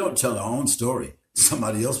 if we don't tell our own story,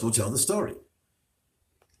 somebody else will tell the story.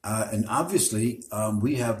 And obviously,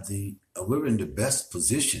 we're in the best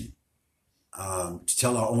position to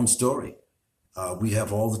tell our own story. We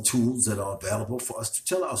have all the tools that are available for us to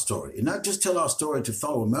tell our story. And not just tell our story to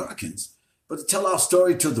fellow Americans, but to tell our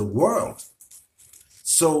story to the world.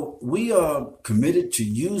 So we are committed to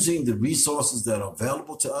using the resources that are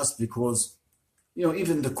available to us because,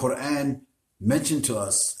 even the Quran mentioned to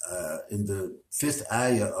us in the 5th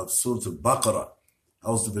ayah of Surah Al-Baqarah,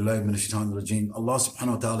 Allah subhanahu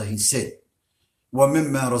wa ta'ala, he said,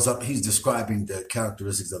 وَمِمَّا رَزَقْ, he's describing the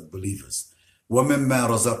characteristics of believers. وَمِمَّا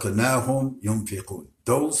رَزَقْنَاهُمْ يُنْفِقُونَ,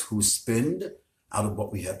 those who spend out of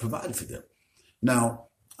what we have provided for them. Now,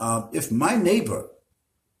 if my neighbor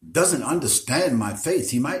doesn't understand my faith,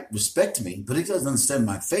 he might respect me, but he doesn't understand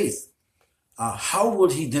my faith. How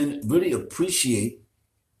would he then really appreciate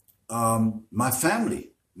my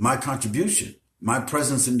family, my contribution, my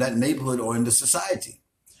presence in that neighborhood or in the society?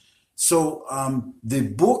 So the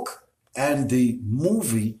book and the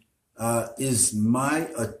movie is my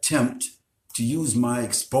attempt to use my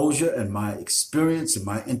exposure and my experience and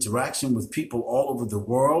my interaction with people all over the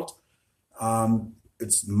world.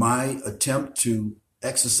 It's my attempt to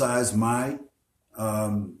exercise my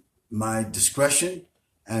discretion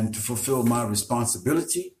and to fulfill my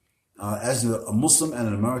responsibility as a Muslim and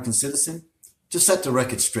an American citizen, to set the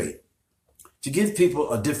record straight, to give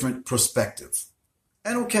people a different perspective.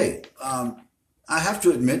 And okay, I have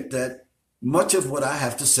to admit that much of what I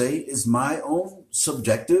have to say is my own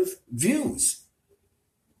subjective views.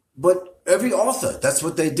 But every author, that's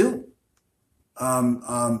what they do.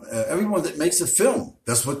 Everyone that makes a film,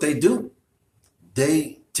 that's what they do.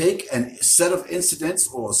 They take a set of incidents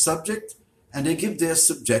or a subject and they give their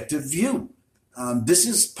subjective view. This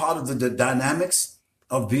is part of the dynamics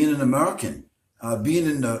of being an American, being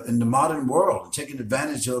in the modern world, taking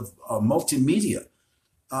advantage of multimedia.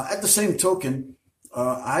 At the same token,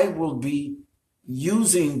 I will be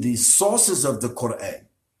using the sources of the Quran.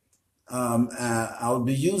 I'll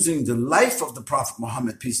be using the life of the Prophet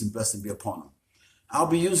Muhammad, peace and blessing be upon him. I'll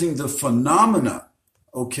be using the phenomena,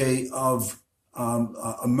 of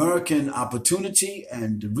American opportunity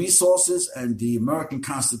and resources and the American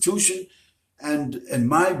Constitution and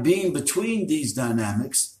my being between these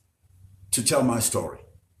dynamics to tell my story.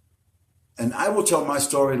 And I will tell my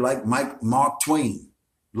story like Mark Twain,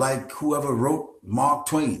 like whoever wrote Mark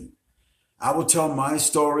Twain. I will tell my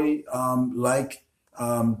story like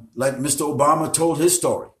Mr. Obama told his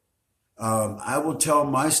story. I will tell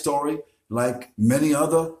my story like many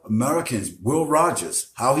other Americans, Will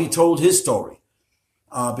Rogers, how he told his story.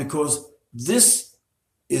 Because this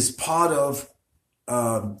is part of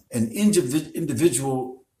an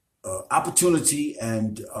individual opportunity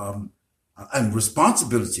and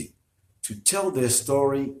responsibility to tell their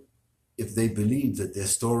story if they believe that their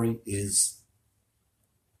story is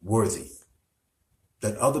worthy,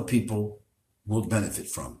 that other people will benefit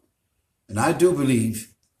from. And I do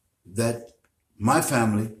believe that my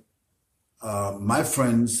family, my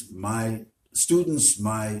friends, my students,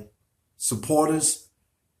 my supporters,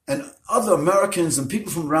 and other Americans and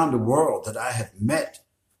people from around the world that I have met,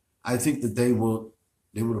 I think that they will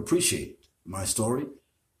appreciate my story.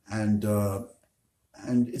 And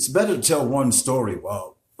it's better to tell one story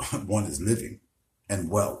while one is living and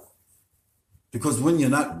well. Because when you're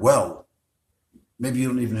not well, maybe you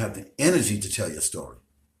don't even have the energy to tell your story.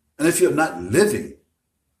 And if you're not living,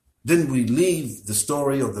 then we leave the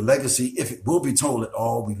story or the legacy, if it will be told at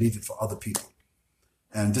all, we leave it for other people.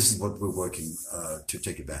 And this is what we're working to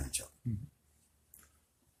take advantage of.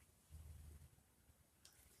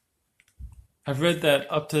 I've read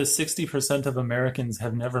that up to 60% of Americans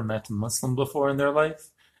have never met a Muslim before in their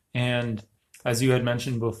life. And as you had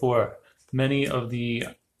mentioned before, many of the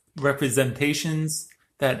representations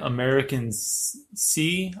that Americans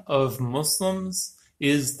see of Muslims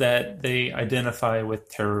is that they identify with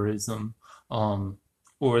terrorism, and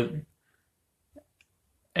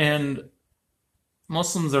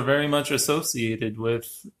Muslims are very much associated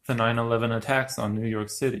with the 9/11 attacks on New York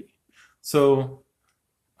City. So,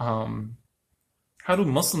 how do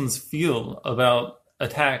Muslims feel about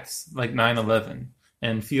attacks like 9/11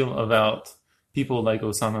 and feel about people like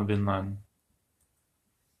Osama bin Laden?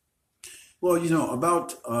 Well,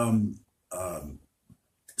 about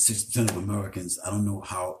 60% of Americans, I don't know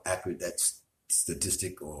how accurate that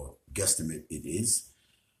statistic or guesstimate it is,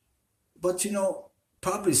 but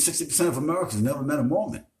probably 60% of Americans never met a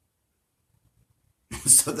Mormon.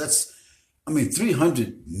 So that's,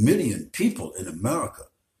 300 million people in America,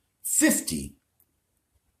 50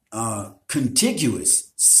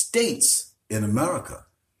 contiguous states in America,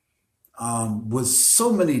 with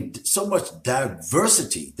so much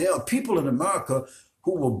diversity. There are people in America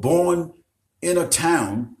who were born in a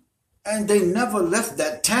town and they never left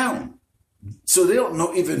that town. So they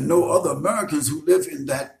don't even know other Americans who live in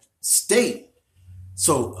that state.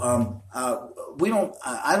 So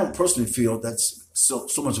I don't personally feel that's so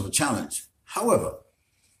much of a challenge. However,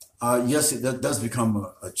 yes, that does become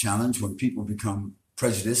a challenge when people become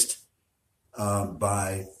prejudiced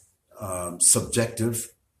by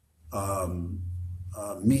subjective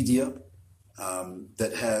media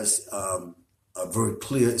that has a very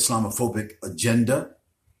clear Islamophobic agenda.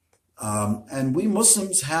 And we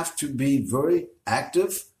Muslims have to be very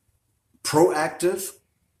active, proactive,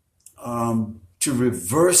 to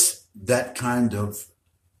reverse that kind of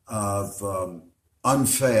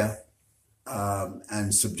unfair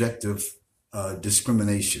and subjective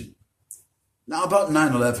discrimination. Now, about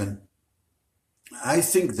 9/11, I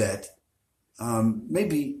think that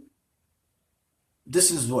maybe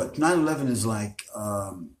this is 9/11 is like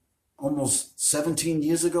almost 17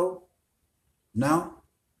 years ago now.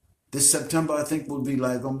 This September, I think, will be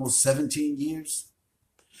like almost 17 years.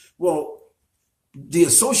 Well, the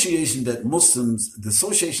association that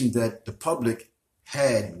the public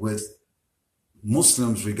had with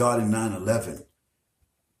Muslims regarding 9/11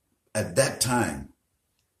 at that time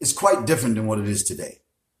is quite different than what it is today.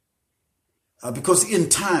 Because in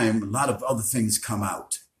time, a lot of other things come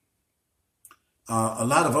out. A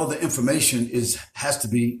lot of other information has to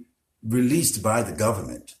be released by the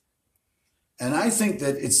government. And I think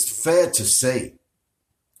that it's fair to say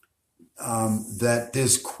that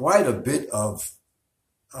there's quite a bit of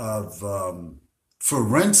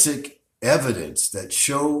forensic evidence that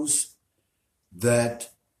shows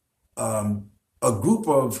that a group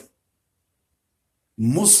of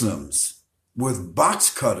Muslims with box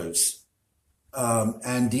cutters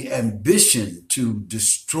and the ambition to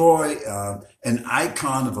destroy an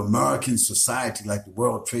icon of American society like the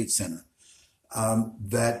World Trade Center,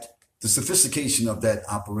 that the sophistication of that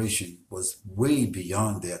operation was way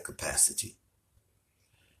beyond their capacity.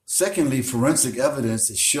 Secondly, forensic evidence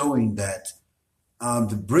is showing that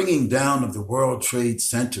the bringing down of the World Trade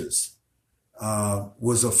Centers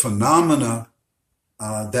was a phenomena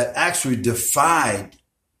that actually defied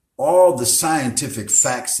all the scientific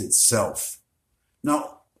facts itself.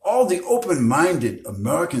 Now, all the open-minded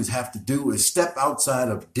Americans have to do is step outside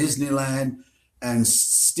of Disneyland and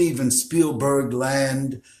Steven Spielberg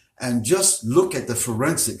land and just look at the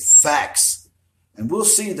forensic facts. And we'll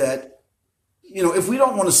see that, if we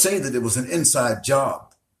don't want to say that it was an inside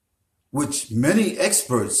job, which many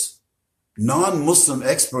experts, non-Muslim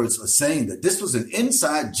experts, are saying that this was an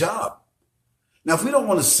inside job. Now, if we don't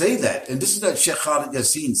want to say that, and this is that Sheikh Khalid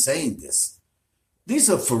Yasin saying this,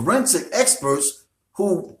 these are forensic experts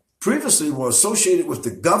who previously were associated with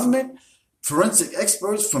the government, forensic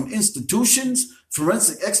experts from institutions,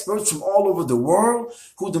 forensic experts from all over the world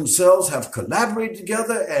who themselves have collaborated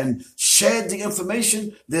together and shared the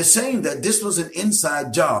information. They're saying that this was an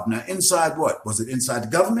inside job. Now, inside what? Was it inside the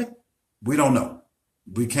government? We don't know.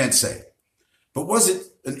 We can't say. But was it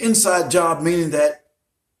an inside job, meaning that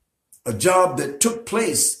a job that took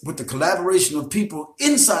place with the collaboration of people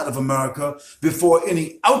inside of America before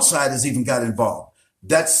any outsiders even got involved?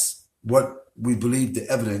 That's what we believe the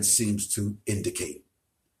evidence seems to indicate.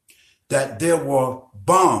 That there were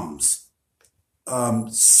bombs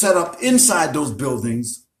set up inside those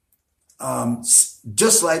buildings,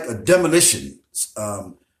 just like a demolition,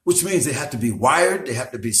 which means they have to be wired, they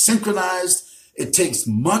have to be synchronized. It takes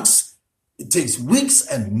months, it takes weeks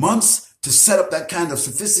and months to set up that kind of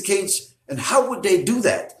sophistication. And how would they do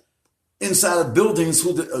that inside of buildings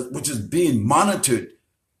which is being monitored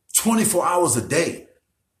 24 hours a day?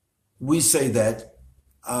 We say that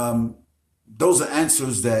those are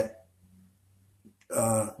answers that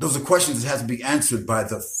those are questions that have to be answered by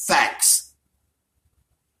the facts.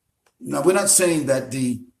 Now, we're not saying that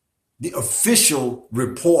the official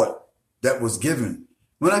report that was given,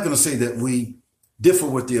 we're not going to say that we differ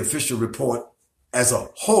with the official report as a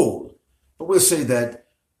whole, but we'll say that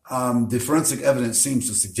the forensic evidence seems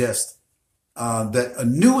to suggest that a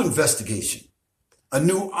new investigation, a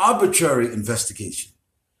new arbitrary investigation,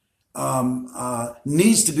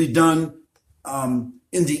 needs to be done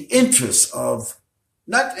in the interest of,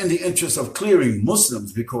 not in the interest of clearing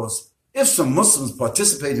Muslims, because if some Muslims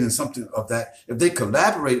participated in something of that, if they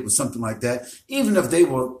collaborated with something like that, even if they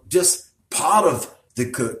were just part of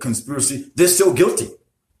the conspiracy, they're still guilty.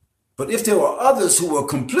 But if there were others who were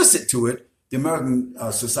complicit to it, the American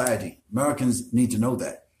society, Americans need to know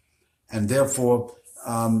that. And therefore,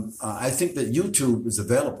 I think that YouTube is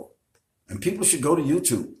available. And people should go to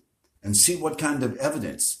YouTube and see what kind of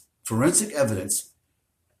evidence, forensic evidence,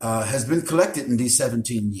 has been collected in these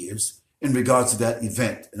 17 years in regards to that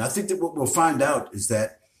event. And I think that what we'll find out is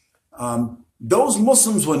that those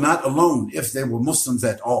Muslims were not alone, if they were Muslims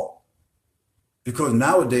at all. Because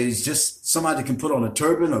nowadays, just somebody can put on a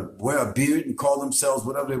turban or wear a beard and call themselves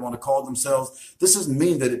whatever they want to call themselves. This doesn't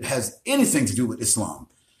mean that it has anything to do with Islam.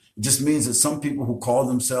 It just means that some people who call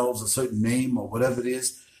themselves a certain name or whatever it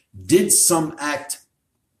is did some act,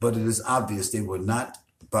 but it is obvious they were not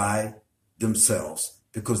by themselves,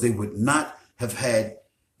 because they would not have had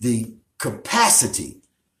the capacity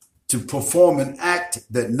to perform an act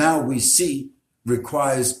that now we see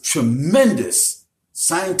requires tremendous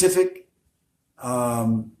scientific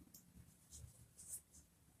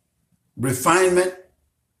refinement,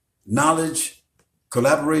 knowledge,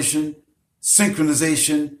 collaboration,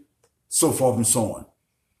 synchronization, so forth and so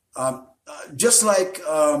on. Just like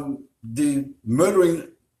the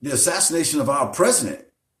assassination of our president,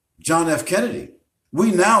 John F. Kennedy, we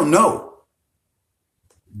now know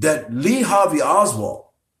that Lee Harvey Oswald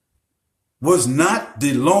was not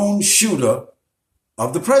the lone shooter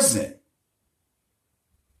of the president.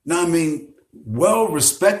 Now, I mean,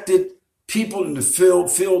 well-respected people in the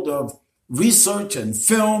field of research and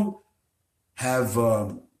film have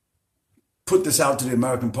put this out to the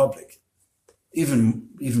American public, even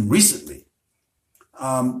recently.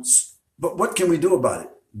 But what can we do about it?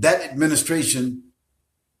 That administration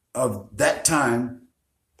of that time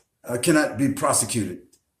cannot be prosecuted,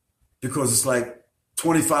 because it's like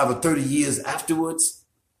 25 or 30 years afterwards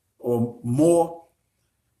or more.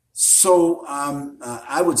 So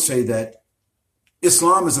I would say that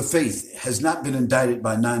Islam as a faith has not been indicted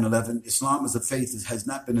by 9/11. Islam as a faith has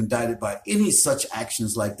not been indicted by any such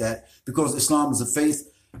actions like that, because Islam as a faith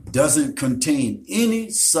doesn't contain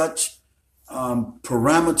any such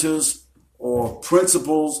parameters or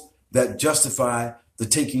principles that justify the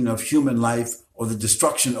taking of human life or the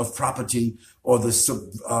destruction of property or the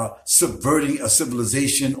subverting a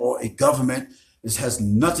civilization or a government. This has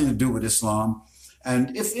nothing to do with Islam.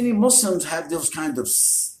 And if any Muslims have those kind of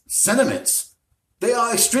sentiments, they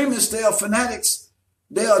are extremists, they are fanatics,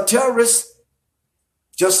 they are terrorists,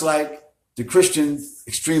 just like the Christian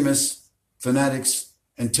extremists, fanatics,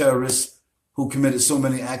 and terrorists who committed so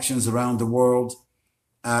many actions around the world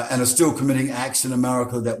and are still committing acts in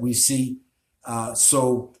America that we see.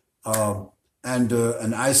 And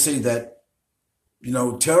I say that, you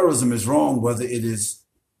know, terrorism is wrong, whether it is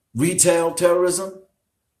retail terrorism,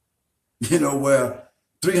 you know, where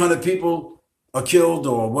 300 people are killed,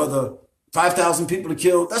 or whether 5,000 people are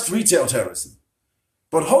killed. That's retail terrorism.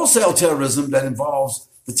 But wholesale terrorism that involves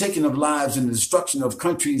the taking of lives and the destruction of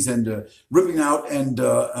countries and ripping out and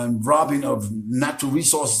robbing of natural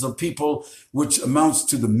resources of people, which amounts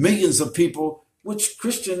to the millions of people, which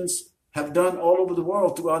Christians have done all over the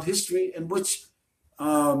world throughout history, and which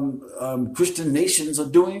Christian nations are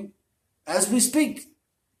doing as we speak.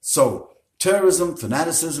 So terrorism,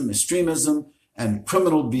 fanaticism, extremism, and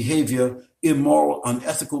criminal behavior, immoral,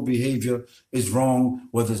 unethical behavior is wrong,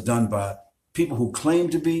 whether it's done by people who claim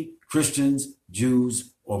to be Christians,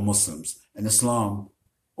 Jews, or Muslims. And Islam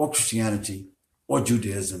or Christianity or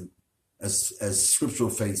Judaism as scriptural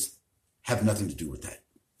faiths have nothing to do with that.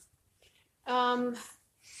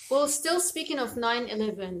 Well, still speaking of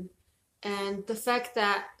 9/11 and the fact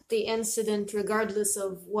that the incident, regardless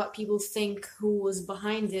of what people think who was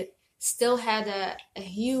behind it, still had a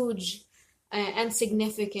huge and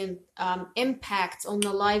significant impact on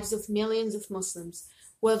the lives of millions of Muslims,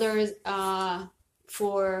 whether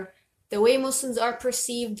for the way Muslims are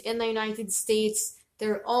perceived in the United States,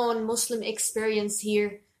 their own Muslim experience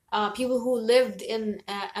here, people who lived in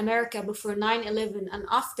America before 9/11 and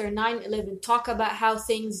after 9/11 talk about how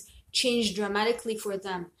things changed dramatically for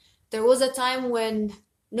them. There was a time when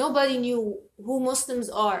nobody knew who Muslims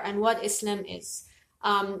are and what Islam is.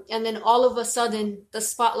 And then all of a sudden, the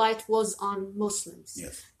spotlight was on Muslims.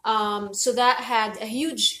 Yes. So that had a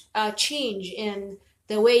huge change in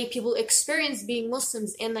the way people experience being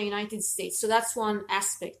Muslims in the United States. So that's one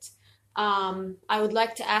aspect. I would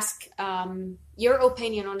like to ask your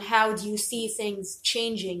opinion on how do you see things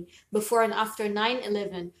changing before and after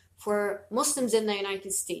 9/11 for Muslims in the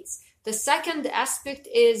United States. The second aspect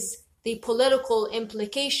is the political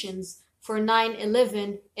implications for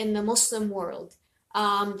 9/11 in the Muslim world.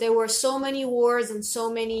 There were so many wars and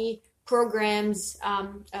so many programs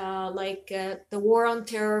like the War on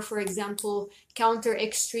Terror, for example,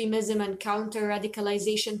 counter-extremism and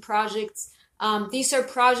counter-radicalization projects. These are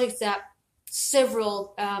projects that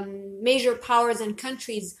several major powers and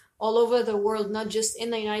countries all over the world, not just in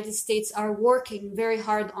the United States, are working very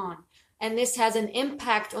hard on. And this has an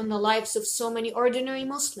impact on the lives of so many ordinary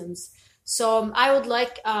Muslims. So I would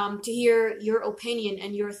like to hear your opinion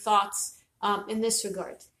and your thoughts in this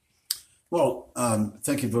regard. Well,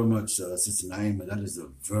 thank you very much, Sister Naima. That is a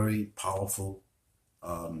very powerful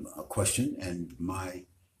question, and my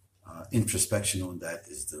introspection on that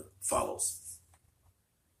is the follows.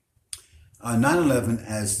 9/11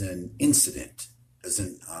 as an incident, as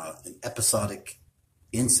an episodic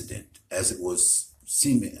incident, as it was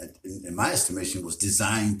seeming, in my estimation, was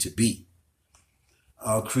designed to be,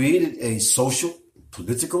 created a social,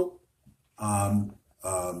 political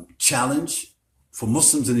challenge for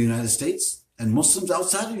Muslims in the United States and Muslims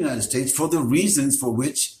outside the United States for the reasons for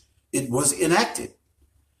which it was enacted.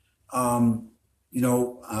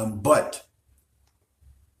 But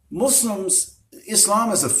Muslims,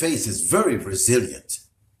 Islam as a faith is very resilient.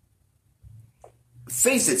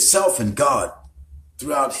 Faith itself in God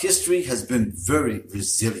throughout history has been very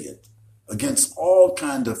resilient against all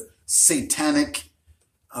kind of satanic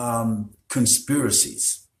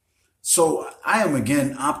conspiracies. So I am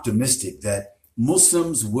again optimistic that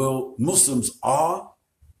Muslims are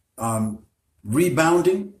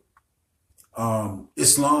rebounding.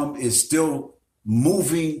 Islam is still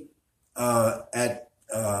moving at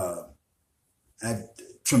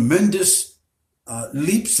tremendous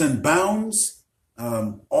leaps and bounds.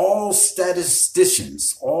 All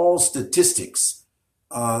statisticians, all statistics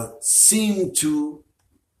seem to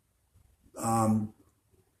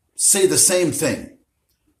say the same thing,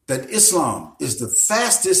 that Islam is the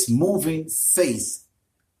fastest moving faith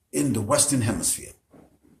in the Western Hemisphere,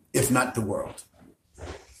 if not the world.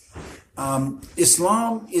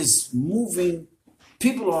 Islam is moving,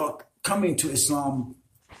 people are coming to Islam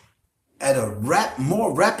at a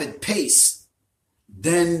more rapid pace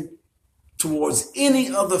than towards any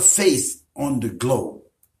other faith on the globe.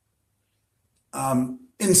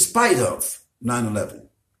 In spite of 9/11,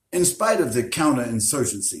 in spite of the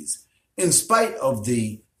counterinsurgencies, in spite of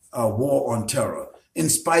the war on terror, in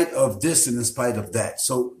spite of this and in spite of that.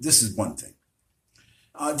 So this is one thing.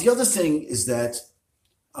 The other thing is that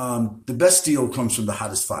the best steel comes from the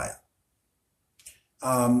hottest fire.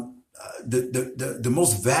 The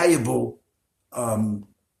most valuable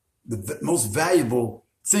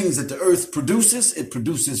things that the earth produces, it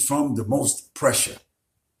produces from the most pressure.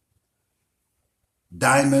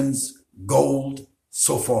 Diamonds, gold,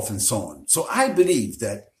 so forth and so on. So I believe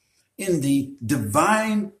that in the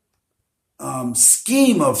divine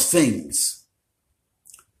scheme of things,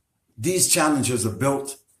 these challenges are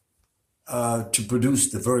built to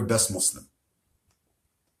produce the very best Muslim.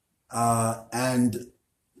 And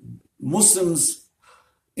Muslims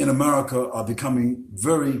in America are becoming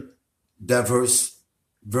very diverse,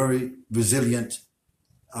 very resilient,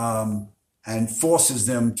 and forces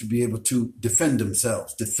them to be able to defend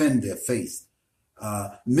themselves, defend their faith,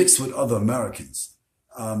 mix with other Americans,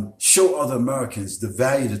 show other Americans the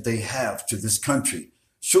value that they have to this country,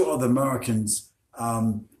 show other Americans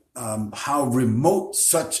how remote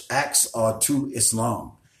such acts are to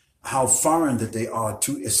Islam, how foreign that they are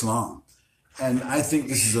to Islam. And I think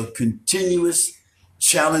this is a continuous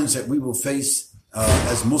challenge that we will face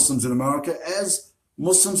as Muslims in America, as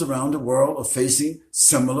Muslims around the world are facing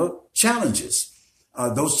similar challenges.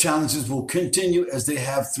 Those challenges will continue as they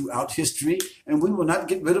have throughout history, and we will not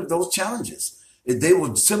get rid of those challenges. They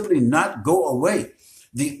will simply not go away.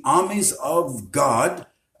 The armies of God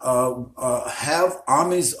have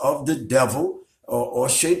armies of the devil or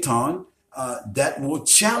shaitan that will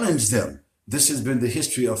challenge them. This has been the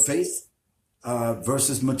history of faith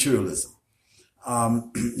versus materialism.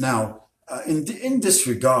 Now, in this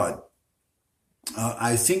regard,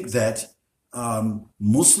 I think that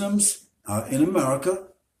Muslims in America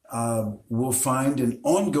will find an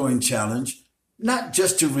ongoing challenge, not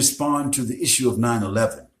just to respond to the issue of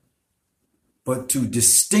 9/11, but to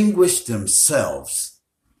distinguish themselves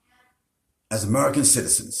as American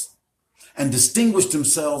citizens and distinguish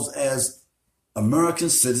themselves as American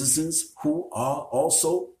citizens who are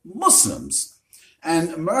also Muslims, and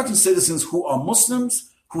American citizens who are Muslims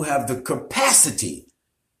who have the capacity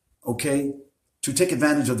okay, to take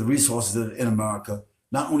advantage of the resources that are in America,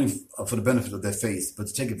 not only for the benefit of their faith, but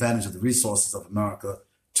to take advantage of the resources of America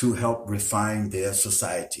to help refine their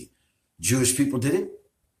society. Jewish people did it.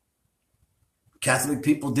 Catholic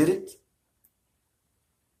people did it.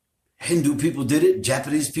 Hindu people did it.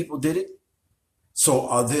 Japanese people did it. So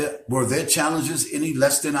were their challenges any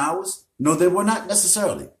less than ours? No, they were not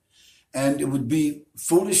necessarily. And it would be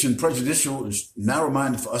foolish and prejudicial and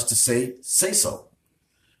narrow-minded for us to say so.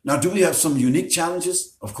 Now, do we have some unique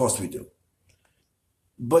challenges? Of course we do.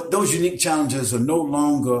 But those unique challenges are no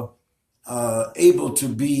longer able to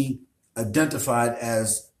be identified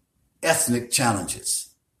as ethnic challenges,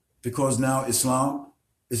 because now Islam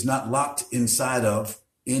is not locked inside of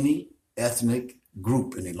any ethnic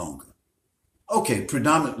group any longer. Okay,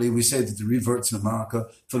 predominantly we say that the reverts in America,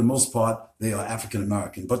 for the most part, they are African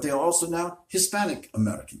American, but they are also now Hispanic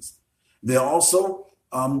Americans. They are also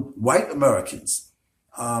white Americans,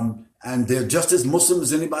 and they're just as Muslim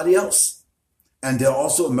as anybody else. And they're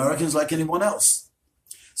also Americans like anyone else.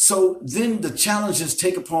 So then the challenges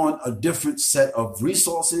take upon a different set of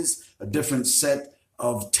resources, a different set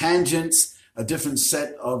of tangents, a different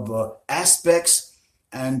set of aspects,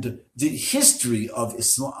 and the history of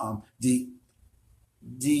Islam, the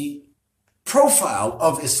profile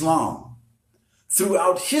of Islam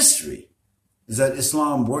throughout history is that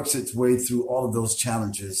Islam works its way through all of those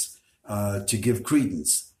challenges to give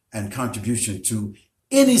credence and contribution to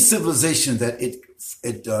any civilization that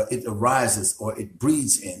it arises or it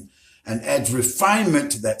breeds in, and adds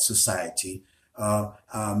refinement to that society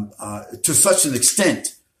to such an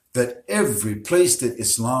extent that every place that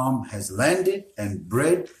Islam has landed and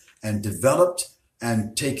bred and developed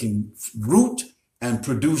and taken root and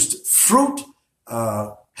produced fruit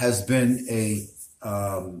has been a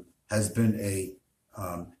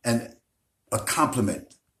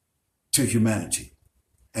compliment to humanity,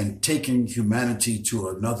 and taking humanity to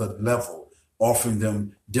another level, offering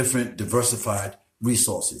them different diversified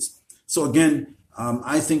resources. So again,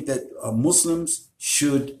 I think that Muslims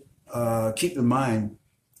should keep in mind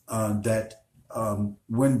that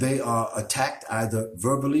when they are attacked either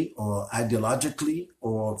verbally or ideologically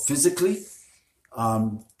or physically,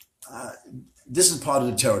 this is part of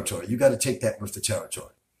the territory. You got to take that with the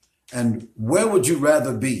territory. And where would you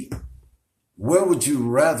rather be? Where would you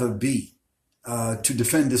rather be to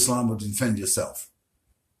defend Islam or to defend yourself?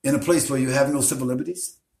 In a place where you have no civil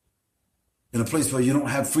liberties? In a place where you don't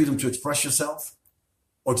have freedom to express yourself?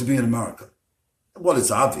 Or to be in America? Well,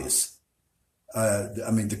 it's obvious.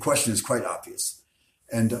 The question is quite obvious.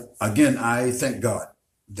 And again, I thank God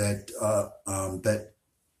that that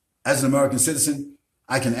as an American citizen,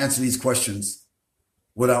 I can answer these questions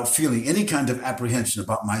without feeling any kind of apprehension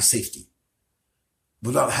about my safety,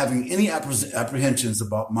 without having any apprehensions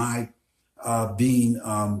about my being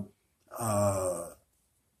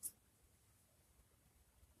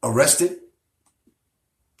arrested,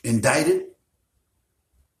 indicted,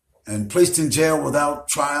 and placed in jail without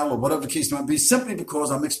trial or whatever the case might be, simply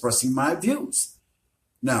because I'm expressing my views.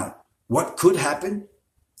 Now, what could happen,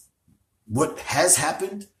 what has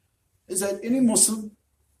happened, is that any Muslim,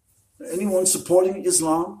 anyone supporting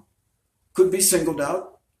Islam, could be singled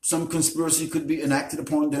out. Some conspiracy could be enacted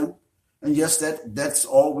upon them. And yes, that's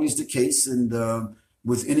always the case. And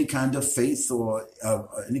with any kind of faith or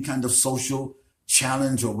any kind of social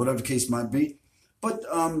challenge or whatever the case might be. But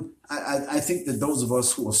I think that those of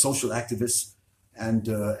us who are social activists and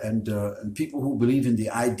people who believe in the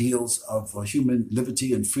ideals of human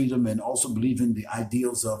liberty and freedom, and also believe in the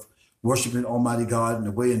ideals of worshiping Almighty God and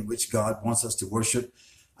the way in which God wants us to worship,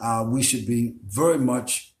 we should be very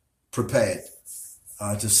much prepared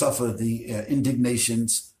to suffer the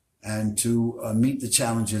indignations and to meet the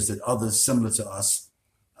challenges that others similar to us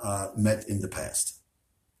met in the past.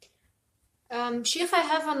 Sheikh, I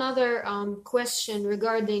have another question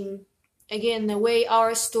regarding, again, the way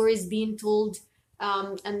our story is being told,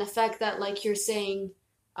 and the fact that, like you're saying,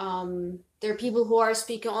 there are people who are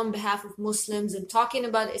speaking on behalf of Muslims and talking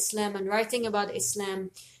about Islam and writing about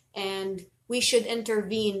Islam, and we should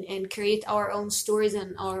intervene and create our own stories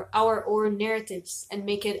and our own narratives and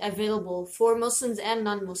make it available for Muslims and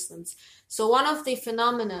non-Muslims. So one of the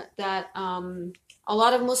phenomena that a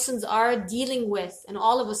lot of Muslims are dealing with, and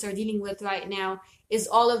all of us are dealing with right now, is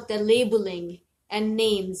all of the labeling and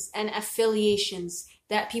names and affiliations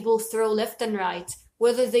that people throw left and right,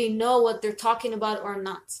 whether they know what they're talking about or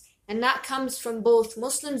not. And that comes from both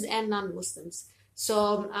Muslims and non-Muslims.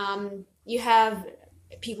 So you have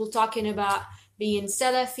people talking about being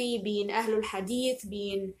Salafi, being Ahlul Hadith,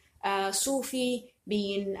 being Sufi,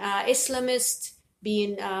 being Islamist,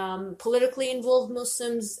 being politically involved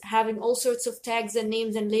Muslims, having all sorts of tags and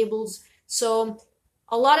names and labels. So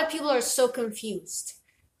a lot of people are so confused.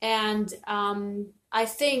 And I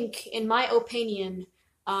think, in my opinion,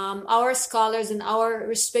 our scholars and our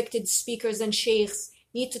respected speakers and sheikhs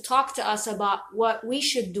need to talk to us about what we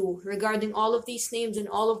should do regarding all of these names and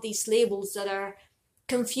all of these labels that are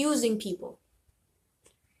confusing people.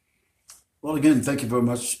 Well, again, thank you very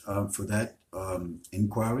much for that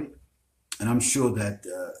inquiry. And I'm sure that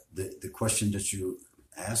the question that you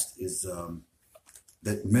asked is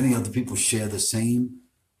that many other people share the same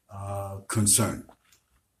concern.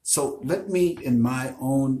 So let me, in my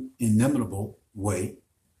own inimitable way,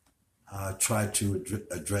 try to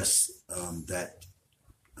address that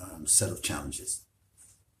set of challenges.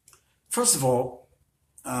 First of all,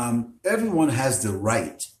 everyone has the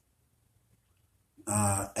right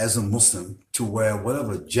as a Muslim to wear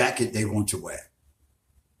whatever jacket they want to wear,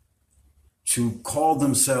 to call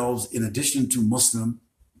themselves, in addition to Muslim,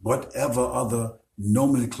 whatever other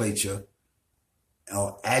nomenclature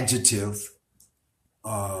or adjective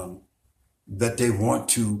that they want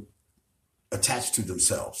to attach to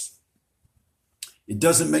themselves. It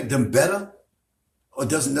doesn't make them better, or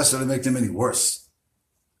doesn't necessarily make them any worse.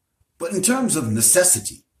 But in terms of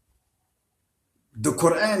necessity, the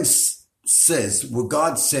Quran says what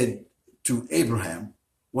God said to Abraham,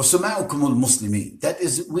 وَسَمَعُكُمُ الْمُسْلِمِينَ. That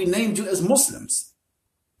is, we named you as Muslims.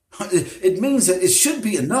 It means that it should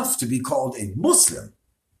be enough to be called a Muslim.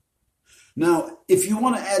 Now, if you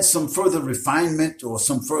want to add some further refinement or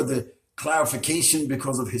some further clarification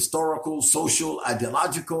because of historical, social,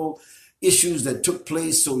 ideological issues that took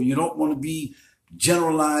place, so you don't want to be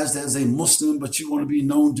generalized as a Muslim, but you want to be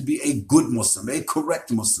known to be a good Muslim, a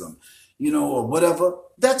correct Muslim, or whatever,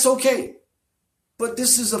 that's okay. But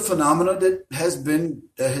this is a phenomenon that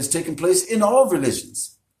has taken place in all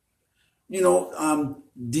religions.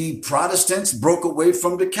 The Protestants broke away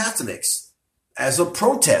from the Catholics as a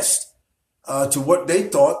protest to what they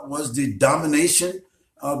thought was the domination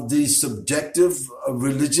of the subjective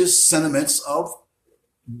religious sentiments of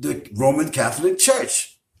the Roman Catholic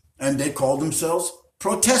Church. And they called themselves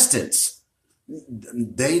Protestants.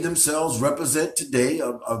 They themselves represent today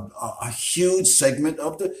a huge segment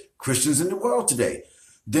of the Christians in the world today.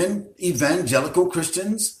 Then evangelical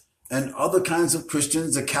Christians and other kinds of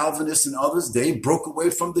Christians, the Calvinists and others, they broke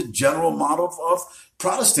away from the general model of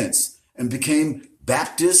Protestants and became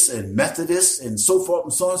Baptists and Methodists and so forth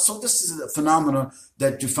and so on. So this is a phenomenon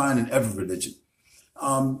that you find in every religion.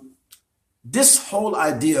 This whole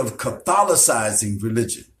idea of Catholicizing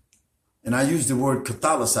religion, and I use the word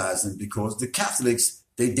Catholicizing because the Catholics,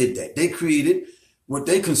 they did that. They created what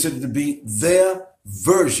they considered to be their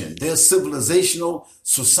version, their civilizational,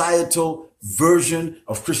 societal version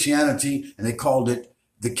of Christianity, and they called it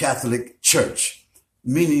the Catholic Church,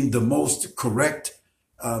 meaning the most correct,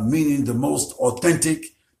 meaning the most authentic,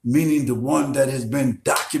 meaning the one that has been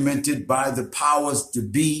documented by the powers to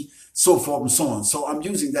be, so forth and so on. So I'm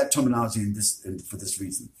using that terminology for this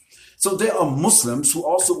reason. So there are Muslims who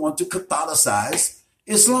also want to Catholicize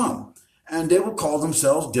Islam, and they will call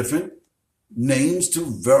themselves different names to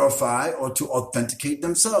verify or to authenticate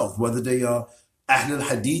themselves, whether they are Ahl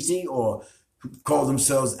al-Hadithi or call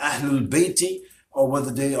themselves Ahl al-Bayti, or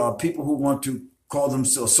whether they are people who want to call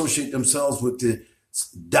themselves, associate themselves with the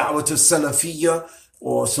Da'wat al-Salafiyya,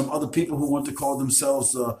 or some other people who want to call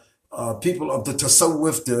themselves people of the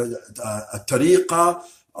Tasawwuf, the Tariqah.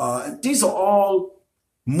 And these are all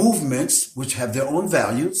movements which have their own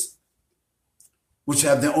values, which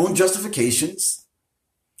have their own justifications,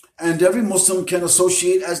 and every Muslim can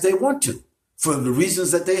associate as they want to for the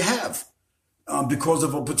reasons that they have, because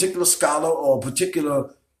of a particular scholar or a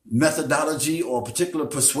particular methodology or a particular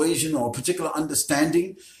persuasion or a particular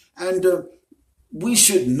understanding. And we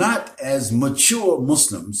should not, as mature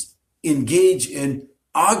Muslims, engage in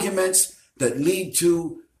arguments that lead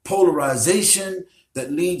to polarization,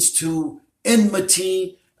 that leads to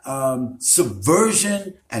enmity,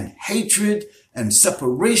 subversion and hatred and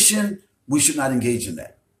separation. We should not engage in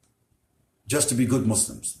that just to be good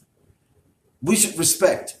Muslims. We should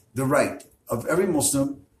respect the right of every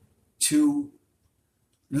Muslim to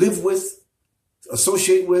live with,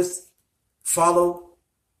 associate with, follow,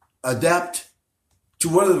 adapt to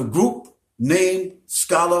whatever group, name,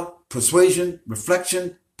 scholar, persuasion,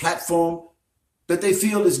 reflection, platform that they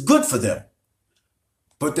feel is good for them.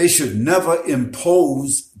 But they should never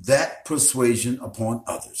impose that persuasion upon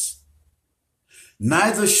others.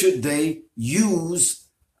 Neither should they use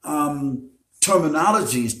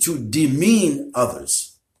terminologies to demean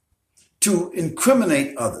others, to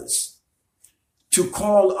incriminate others, to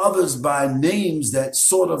call others by names that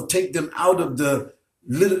sort of take them out of the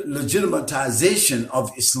legitimatization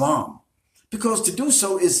of Islam. Because to do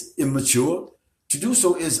so is immature, to do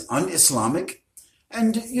so is un-Islamic.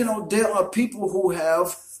 And, there are people who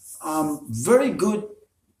have very good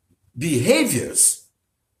behaviors,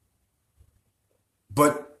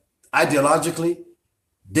 but ideologically,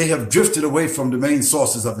 they have drifted away from the main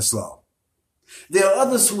sources of Islam. There are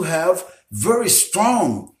others who have very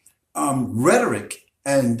strong rhetoric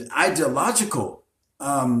and ideological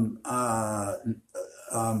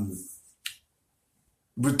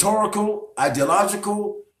rhetorical,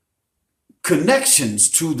 ideological connections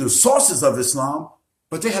to the sources of Islam,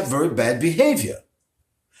 but they have very bad behavior.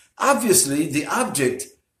 Obviously, the object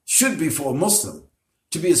should be for a Muslim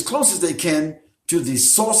to be as close as they can to the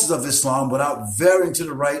sources of Islam without veering to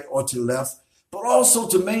the right or to the left, but also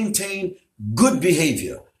to maintain good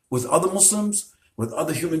behavior with other Muslims, with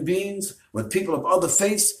other human beings, with people of other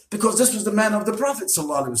faiths, because this was the manner of the Prophet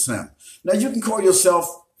ﷺ. Now, you can call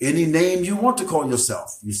yourself any name you want to call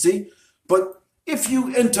yourself, you see, but if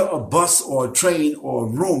you enter a bus or a train or a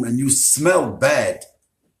room and you smell bad,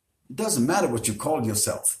 it doesn't matter what you call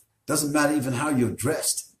yourself. It doesn't matter even how you're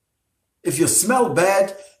dressed. If you smell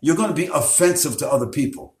bad, you're going to be offensive to other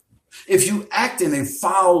people. If you act in a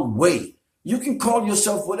foul way, you can call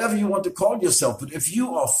yourself whatever you want to call yourself. But if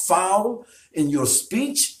you are foul in your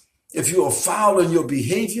speech, if you are foul in your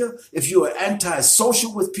behavior, if you are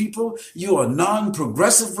antisocial with people, you are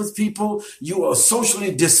non-progressive with people, you are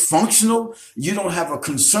socially dysfunctional, you don't have a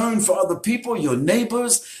concern for other people, your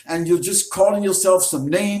neighbors, and you're just calling yourself some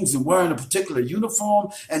names and wearing a particular uniform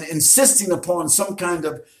and insisting upon some kind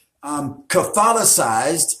of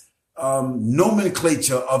Catholicized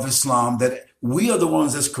nomenclature of Islam that we are the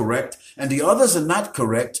ones that's correct and the others are not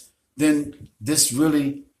correct, then this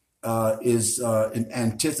really is an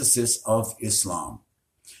antithesis of Islam.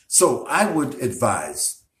 So I would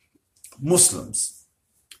advise Muslims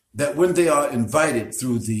that when they are invited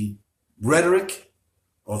through the rhetoric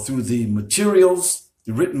or through the materials,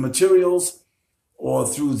 the written materials, or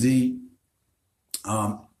through the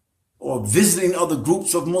or visiting other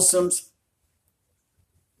groups of Muslims,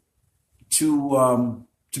 to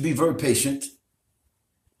be very patient,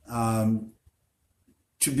 to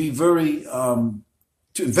be very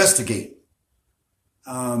to investigate.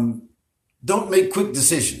 Don't make quick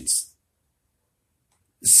decisions.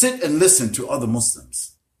 Sit and listen to other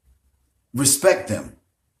Muslims. Respect them.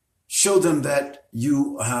 Show them that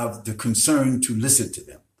you have the concern to listen to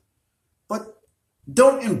them. But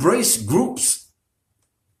don't embrace groups.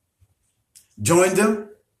 Join them,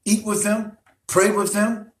 eat with them, pray with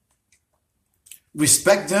them,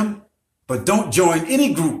 respect them, but don't join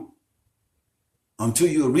any group until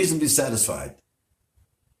you are reasonably satisfied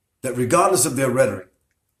that regardless of their rhetoric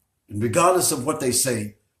and regardless of what they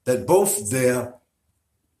say, that both their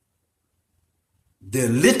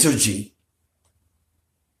liturgy,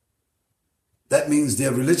 that means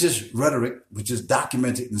their religious rhetoric, which is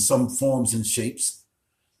documented in some forms and shapes,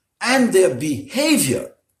 and their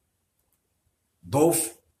behavior,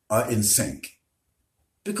 both are in sync.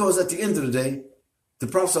 Because at the end of the day, the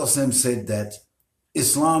Prophet ﷺ said that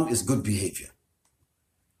Islam is good behavior.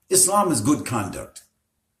 Islam is good conduct.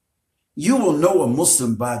 You will know a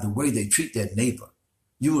Muslim by the way they treat their neighbor.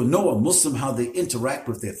 You will know a Muslim how they interact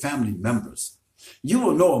with their family members. You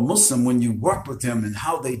will know a Muslim when you work with them and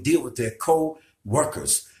how they deal with their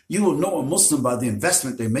co-workers. You will know a Muslim by the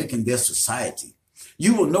investment they make in their society.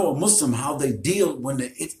 You will know a Muslim how they deal when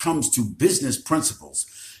it comes to business principles.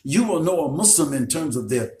 You will know a Muslim in terms of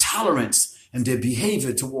their tolerance and their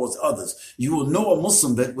behavior towards others. You will know a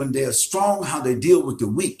Muslim that when they are strong, how they deal with the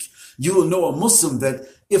weak. You will know a Muslim that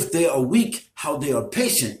if they are weak, how they are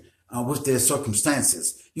patient with their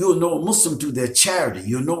circumstances. You will know a Muslim through their charity.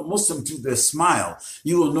 You'll know a Muslim through their smile.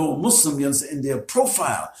 You will know a Muslim in their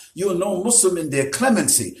profile. You will know a Muslim in their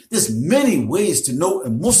clemency. There's many ways to know a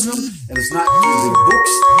Muslim, and it's not through their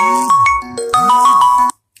books.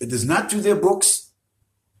 It is not through their books.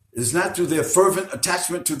 It is not through their fervent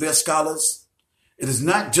attachment to their scholars. It is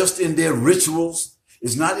not just in their rituals.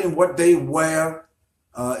 It's not in what they wear.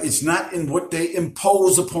 It's not in what they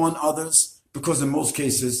impose upon others, because in most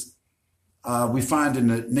cases, we find in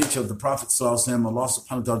the nature of the Prophet ﷺ, Allah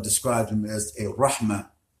subhanahu wa ta'ala described him as a rahmah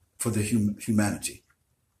for the humanity.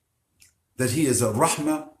 That he is a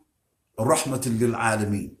rahmatul lil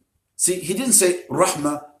alameen. See, he didn't say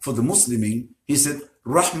rahmah for the Muslimin. He said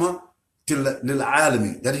rahmah lil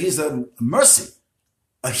alameen. That he's a mercy,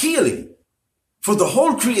 a healing for the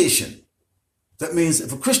whole creation. That means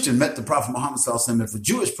if a Christian met the Prophet Muhammad sallallahu alaihi wasallam, if a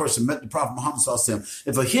Jewish person met the Prophet Muhammad sallallahu alaihi wasallam,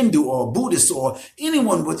 if a Hindu or a Buddhist or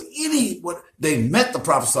anyone with what they met the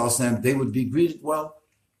Prophet sallallahu alaihi wasallam, they would be greeted well,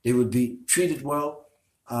 they would be treated well.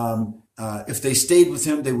 If they stayed with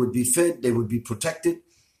him, they would be fed, they would be protected.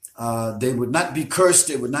 They would not be cursed,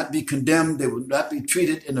 they would not be condemned, they would not be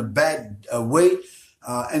treated in a bad way.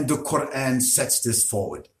 And the Quran sets this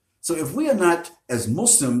forward. So if we are not, as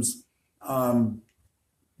Muslims,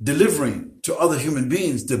 delivering to other human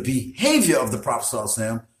beings the behavior of the Prophet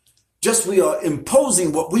ﷺ, just we are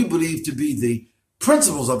imposing what we believe to be the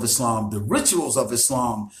principles of Islam, the rituals of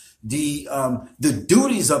Islam, the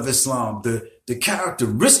duties of Islam, the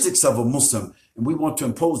characteristics of a Muslim, and we want to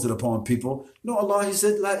impose it upon people. No, Allah, He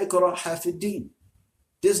said, La ikraha fi din.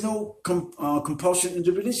 There's no compulsion in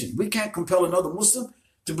the religion. We can't compel another Muslim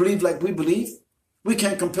to believe like we believe. We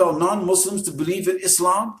can't compel non-Muslims to believe in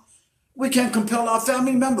Islam. We can't compel our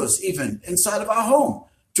family members, even inside of our home,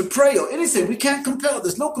 to pray or anything. We can't compel.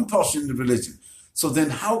 There's no compulsion in the religion. So then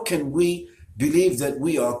how can we believe that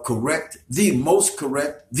we are correct, the most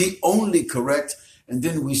correct, the only correct, and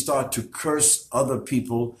then we start to curse other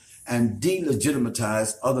people and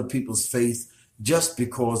delegitimize other people's faith just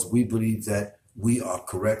because we believe that we are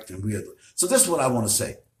correct and we are. So this is what I want to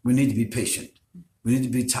say. We need to be patient. We need to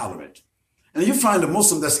be tolerant. And you find a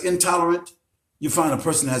Muslim that's intolerant, you find a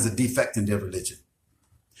person that has a defect in their religion.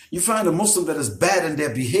 You find a Muslim that is bad in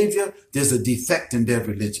their behavior, there's a defect in their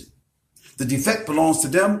religion. The defect belongs to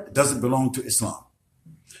them, it doesn't belong to Islam.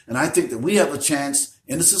 And I think that we have a chance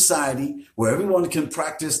in a society where everyone can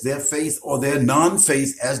practice their faith or their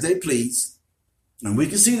non-faith as they please. And we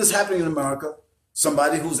can see this happening in America.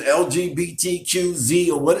 Somebody who's LGBTQZ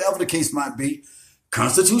or whatever the case might be,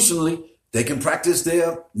 constitutionally, they can practice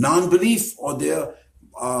their non-belief or their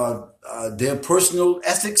personal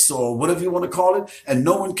ethics or whatever you want to call it. And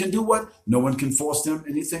no one can do what? No one can force them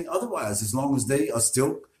anything otherwise, as long as they are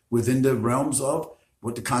still within the realms of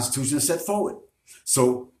what the Constitution has set forward.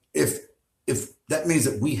 So if that means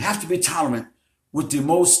that we have to be tolerant with the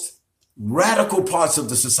most radical parts of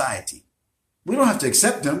the society. We don't have to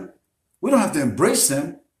accept them. We don't have to embrace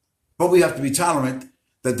them, but we have to be tolerant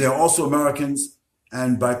that they're also Americans,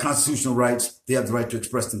 and by constitutional rights, they have the right to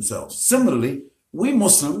express themselves. Similarly, we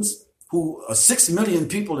Muslims, who are 6 million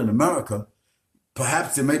people in America,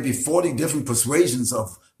 perhaps there may be 40 different persuasions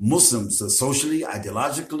of Muslims, socially,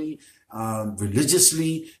 ideologically,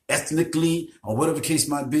 religiously, ethnically, or whatever the case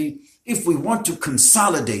might be. If we want to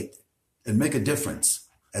consolidate and make a difference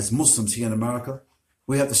as Muslims here in America,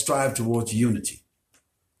 we have to strive towards unity,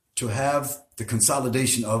 to have the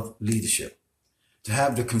consolidation of leadership, to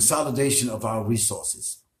have the consolidation of our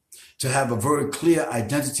resources, to have a very clear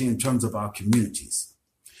identity in terms of our communities,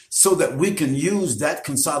 so that we can use that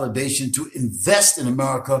consolidation to invest in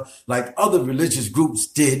America like other religious groups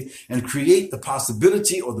did and create the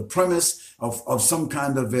possibility or the premise of some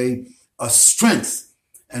kind of a strength.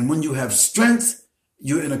 And when you have strength,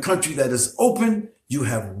 you're in a country that is open, you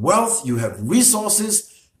have wealth, you have resources,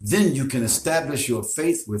 then you can establish your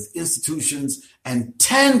faith with institutions and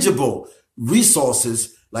tangible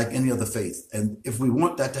resources like any other faith. And if we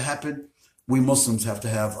want that to happen, we Muslims have to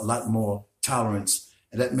have a lot more tolerance.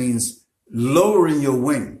 And that means lowering your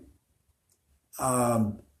wing,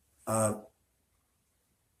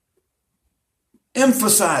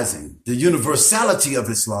 emphasizing the universality of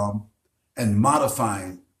Islam and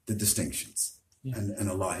modifying the distinctions. Yeah. And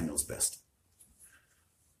Allah, He knows best.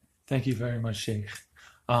 Thank you very much, Sheikh.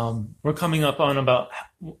 We're coming up on about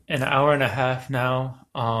an hour and a half now.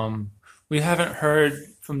 We haven't heard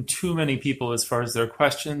from too many people as far as their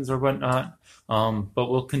questions or whatnot, but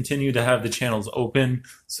we'll continue to have the channels open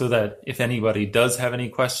so that if anybody does have any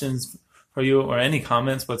questions for you or any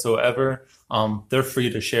comments whatsoever, they're free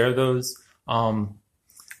to share those.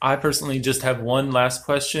 I personally just have one last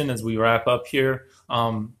question as we wrap up here.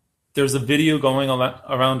 There's a video going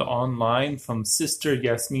around online from Sister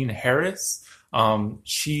Yasin Harris.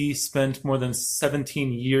 She spent more than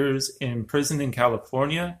 17 years in prison in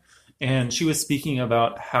California, and she was speaking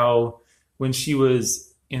about how when she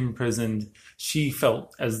was imprisoned, she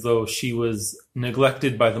felt as though she was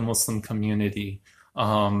neglected by the Muslim community.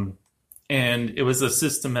 And it was a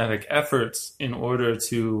systematic effort in order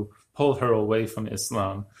to pull her away from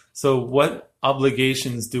Islam. So what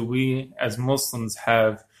obligations do we as Muslims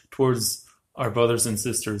have towards our brothers and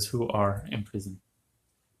sisters who are in prison?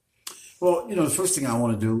 Well, the first thing I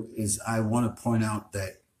want to do is I want to point out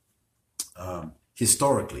that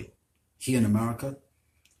historically, here in America,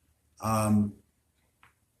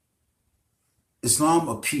 Islam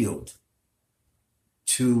appealed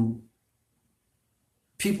to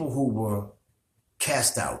people who were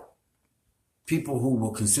cast out, people who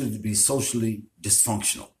were considered to be socially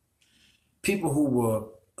dysfunctional, people who were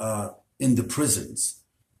in the prisons,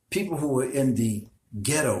 people who were in the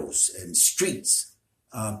ghettos and streets,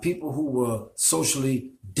 people who were socially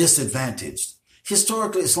disadvantaged.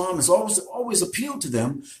 Historically, Islam has always appealed to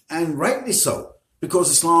them, and rightly so, because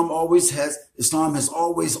Islam has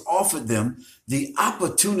always offered them the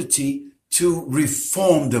opportunity to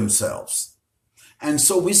reform themselves. And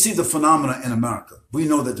so we see the phenomena in America. We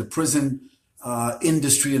know that the prison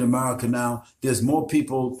industry in America now, there's more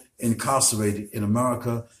people incarcerated in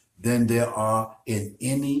America than there are in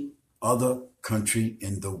any other country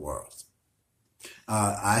in the world.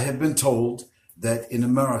 I have been told that in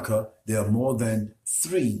America, there are more than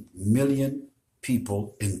 3 million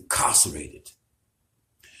people incarcerated.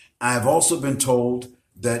 I have also been told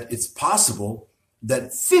that it's possible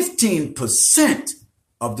that 15%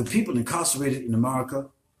 of the people incarcerated in America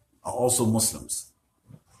are also Muslims.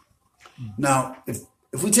 Now, if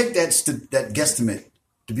we take that guesstimate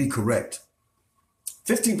to be correct,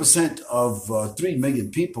 15% of 3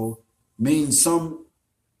 million people means some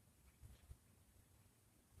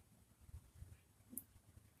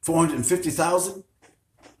 450,000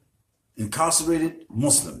 incarcerated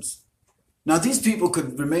Muslims. Now, these people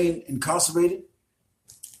could remain incarcerated.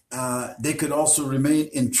 They could also remain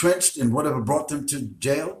entrenched in whatever brought them to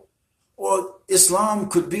jail. Or Islam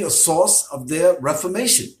could be a source of their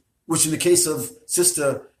reformation, which in the case of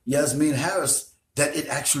Sister Yasmin Harris, that it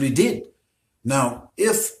actually did. Now,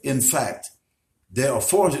 if in fact there are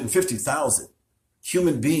 450,000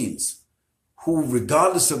 human beings who,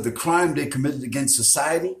 regardless of the crime they committed against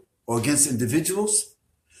society or against individuals,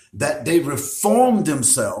 that they reformed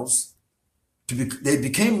themselves, they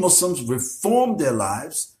became Muslims, reformed their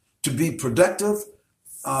lives to be productive,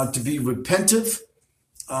 to be repentive,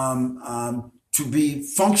 to be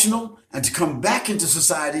functional, and to come back into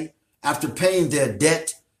society after paying their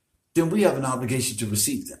debt, then we have an obligation to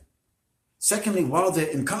receive them. Secondly, while they're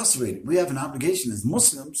incarcerated, we have an obligation as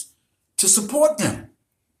Muslims to support them,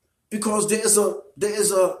 because there's a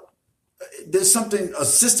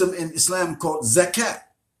system in Islam called zakat.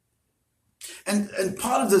 And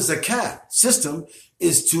part of the zakat system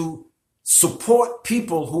is to support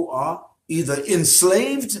people who are either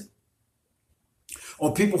enslaved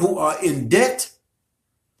or people who are in debt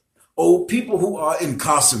or people who are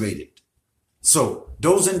incarcerated. So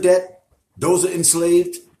those in debt, those are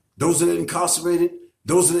enslaved, those that are incarcerated,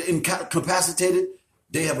 those that are incapacitated,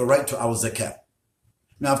 they have a right to our zakat.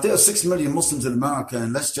 Now, if there are 6 million Muslims in America,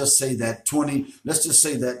 and let's just say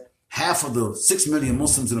that half of the 6 million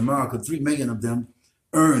Muslims in America, 3 million of them,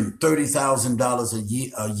 earn $30,000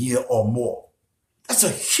 a year or more. That's a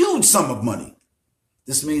huge sum of money.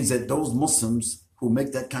 This means that those Muslims who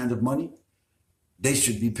make that kind of money, they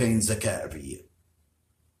should be paying zakat every year.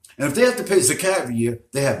 And if they have to pay zakat every year,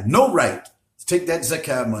 they have no right to take that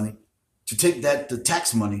zakat money, to take the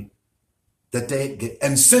tax money that they get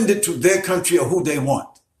and send it to their country or who they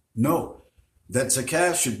want. No, that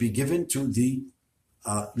zakat should be given to the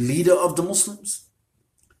leader of the Muslims,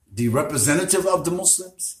 the representative of the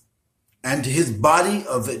Muslims, and his body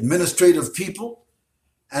of administrative people.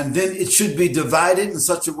 And then it should be divided in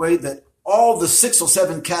such a way that all the 6 or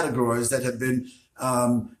 7 categories that have been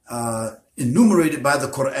enumerated by the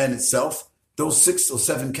Quran itself, those 6 or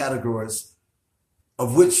 7 categories,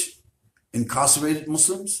 of which incarcerated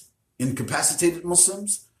Muslims, incapacitated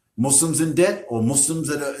Muslims, Muslims in debt, or Muslims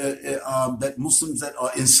that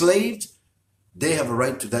are enslaved, they have a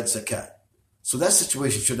right to that zakat. So that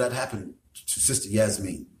situation should not happen to Sister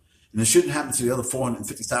Yasmin. And it shouldn't happen to the other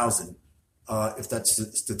 450,000, if that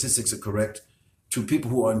statistics are correct, to people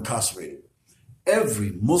who are incarcerated.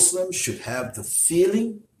 Every Muslim should have the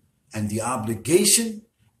feeling and the obligation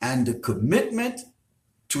and the commitment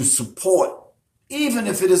to support, even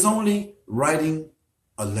if it is only writing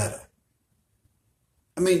a letter.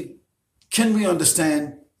 I mean, can we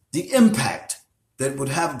understand the impact that it would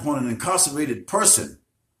have upon an incarcerated person,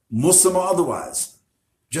 Muslim or otherwise,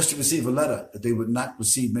 just to receive a letter that they would not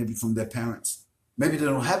receive maybe from their parents? Maybe they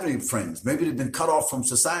don't have any friends. Maybe they've been cut off from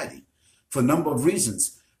society for a number of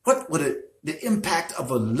reasons. What would the impact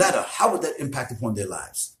of a letter, how would that impact upon their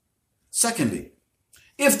lives? Secondly,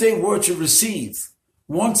 if they were to receive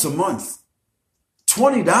once a month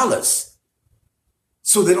 $20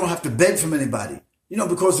 so they don't have to beg from anybody,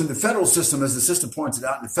 because in the federal system, as the sister pointed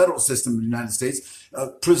out, in the federal system in the United States,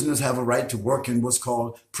 prisoners have a right to work in what's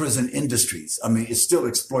called prison industries. I mean, it's still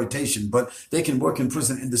exploitation, but they can work in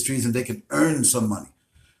prison industries and they can earn some money.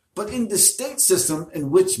 But in the state system,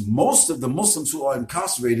 in which most of the Muslims who are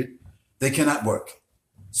incarcerated, they cannot work.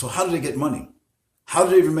 So how do they get money? How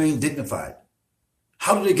do they remain dignified?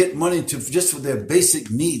 How do they get money to just for their basic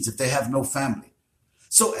needs if they have no family?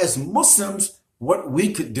 So as Muslims, what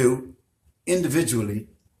we could do individually,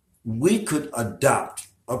 we could adopt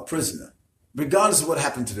a prisoner, regardless of what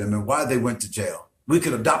happened to them and why they went to jail. We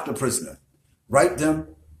could adopt a prisoner, write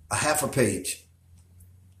them a half a page,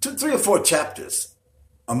 3 or 4 chapters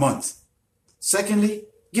a month. Secondly,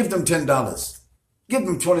 give them $10, give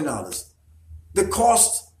them $20. The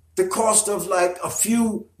cost of like a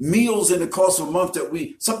few meals in the course of a month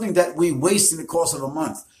something that we waste in the course of a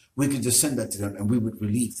month, we could just send that to them and we would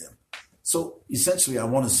relieve them. So essentially, I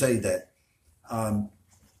want to say that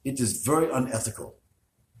it is very unethical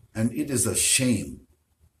and it is a shame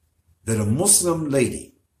that a Muslim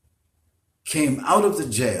lady came out of the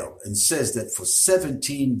jail and says that for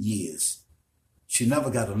 17 years, she never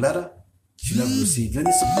got a letter, she never received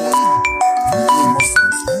any support from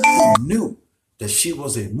Muslims who knew that she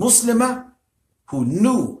was a Muslimah, who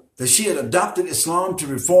knew that she had adopted Islam to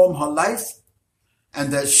reform her life,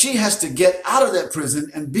 and that she has to get out of that prison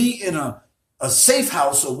and be in a safe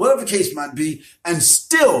house or whatever the case might be, and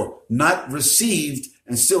still not received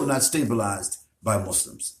and still not stabilized by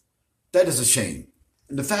Muslims. That is a shame.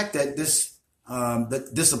 And the fact that this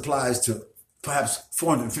applies to perhaps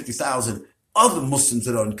 450,000 other Muslims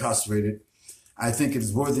that are incarcerated, I think it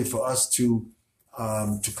is worthy for us to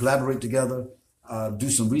collaborate together, do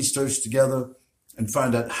some research together, and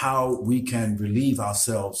find out how we can relieve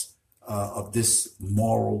ourselves of this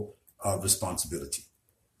moral responsibility.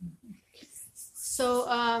 So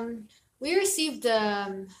we received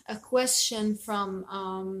a question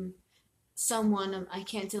from someone. I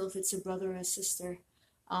can't tell if it's a brother or a sister,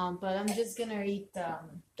 but I'm just gonna read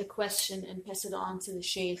the question and pass it on to the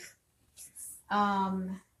Sheikh.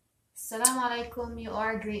 Assalamu alaikum, you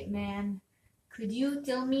are a great man. Could you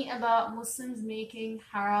tell me about Muslims making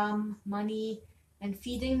haram money and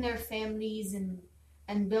feeding their families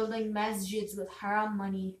and building masjids with haram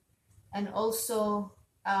money, and also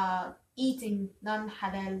eating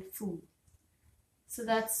non-halal food? So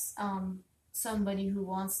that's somebody who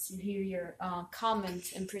wants to hear your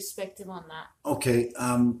comment and perspective on that. Okay,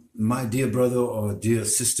 my dear brother or dear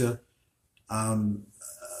sister,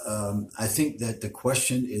 I think that the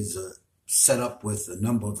question is set up with a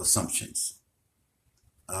number of assumptions.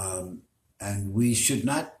 And we should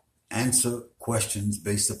not answer questions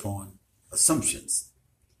based upon assumptions.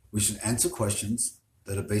 We should answer questions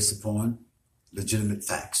that are based upon legitimate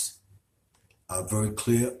facts, very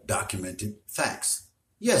clear, documented facts.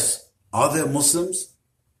 Yes, are there Muslims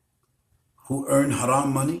who earn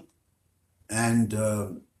haram money and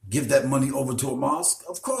give that money over to a mosque?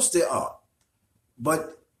 Of course there are.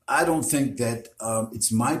 But I don't think that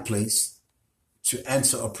it's my place to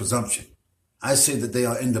answer a presumption. I say that they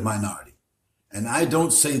are in the minority. And I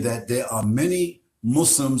don't say that there are many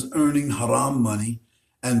Muslims earning haram money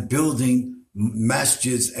and building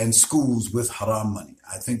masjids and schools with haram money.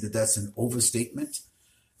 I think that that's an overstatement.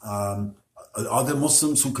 Are there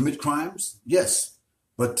Muslims who commit crimes? Yes.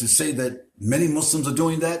 But to say that many Muslims are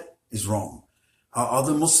doing that is wrong. Are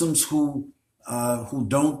there Muslims who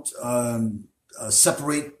don't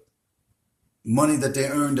separate money that they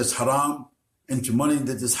earned as haram into money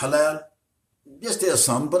that is halal? Yes, there are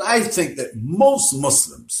some, but I think that most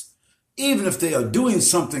Muslims, even if they are doing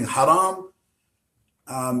something haram,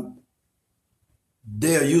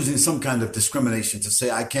 they are using some kind of discrimination to say,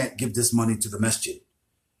 I can't give this money to the masjid.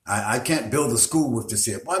 I can't build a school with this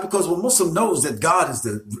here. Why? Because a Muslim knows that God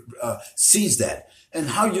sees that. And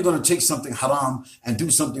how are you going to take something haram and do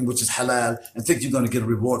something which is halal and think you're going to get a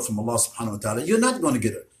reward from Allah subhanahu wa ta'ala? You're not going to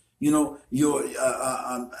get it.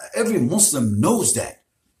 Every Muslim knows that.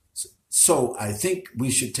 So I think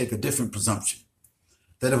we should take a different presumption.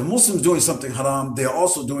 That if a Muslim is doing something haram, they're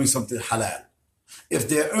also doing something halal. If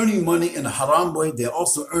they're earning money in a haram way, they're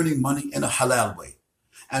also earning money in a halal way.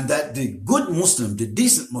 And that the good Muslim, the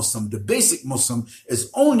decent Muslim, the basic Muslim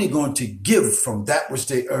is only going to give from that which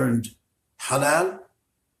they earned halal.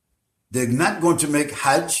 They're not going to make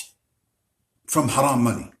hajj from haram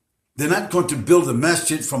money. They're not going to build a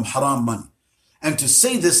masjid from haram money. And to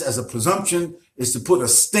say this as a presumption is to put a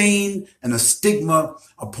stain and a stigma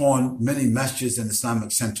upon many masjids and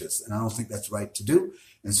Islamic centers. And I don't think that's right to do.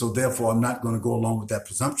 And so therefore, I'm not going to go along with that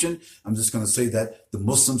presumption. I'm just going to say that the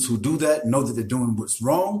Muslims who do that know that they're doing what's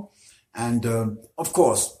wrong. And of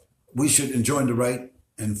course, we should enjoin the right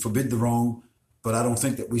and forbid the wrong. But I don't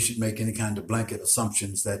think that we should make any kind of blanket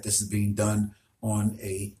assumptions that this is being done on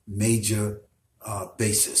a major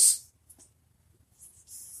basis.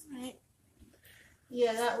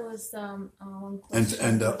 Yeah, that was one question.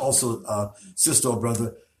 And also, sister or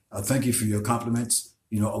brother, thank you for your compliments.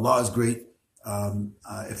 Allah is great.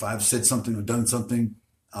 If I've said something or done something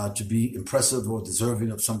to be impressive or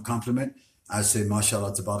deserving of some compliment, I say,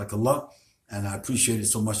 mashallah, tabarakallah, and I appreciate it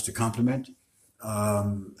so much to compliment.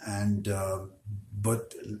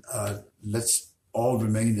 But let's all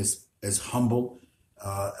remain as humble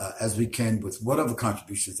as we can with whatever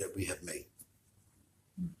contributions that we have made.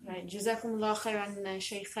 Right. Jazakumullah khairan,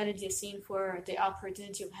 Shaykh Khalid Yasin, for the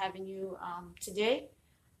opportunity of having you today.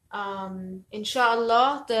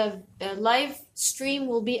 Inshallah, the live stream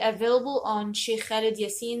will be available on Shaykh Khalid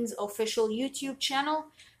Yasin's official YouTube channel.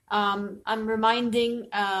 I'm reminding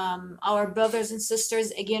our brothers and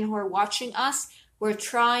sisters again who are watching us, we're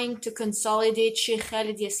trying to consolidate Shaykh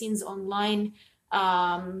Khalid Yasin's online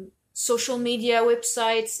social media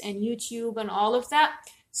websites and YouTube and all of that.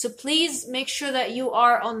 So please make sure that you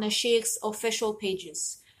are on the Sheikh's official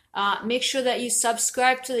pages. Make sure that you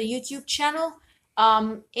subscribe to the YouTube channel.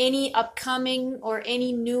 Any upcoming or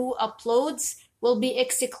any new uploads will be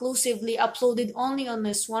exclusively uploaded only on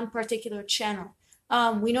this one particular channel.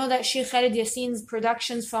 We know that Shaykh Khalid Yasin's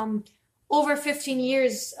productions from over 15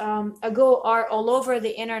 years ago are all over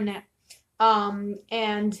the internet.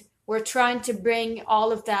 And we're trying to bring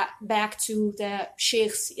all of that back to the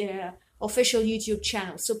Sheikh's official YouTube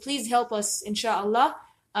channel. So please help us, inshallah,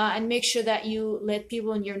 and make sure that you let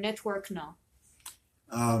people in your network know.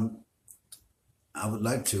 I would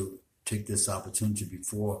like to take this opportunity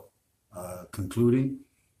before concluding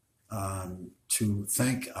to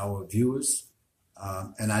thank our viewers.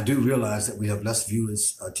 And I do realize that we have less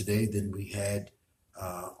viewers today than we had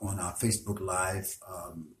on our Facebook Live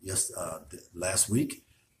last week.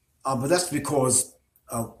 But that's because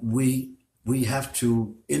we have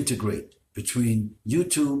to integrate between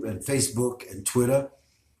YouTube and Facebook and Twitter.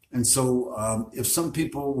 And so if some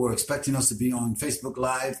people were expecting us to be on Facebook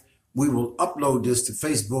Live, we will upload this to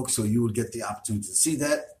Facebook so you will get the opportunity to see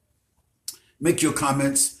that. Make your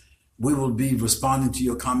comments. We will be responding to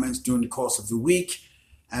your comments during the course of the week.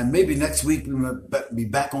 And maybe next week we will be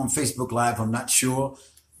back on Facebook Live. I'm not sure.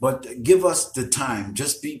 But give us the time.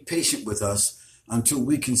 Just be patient with us until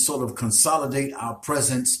we can sort of consolidate our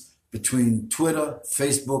presence between Twitter,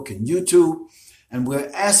 Facebook, and YouTube. And we're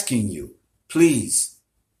asking you, please,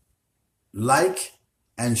 like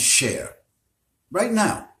and share. Right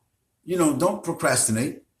now. Don't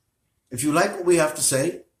procrastinate. If you like what we have to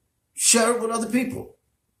say, share it with other people.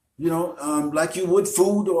 Like you would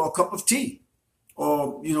food or a cup of tea.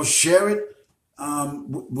 Or, share it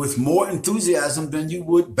with more enthusiasm than you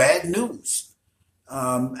would bad news.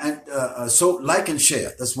 So like and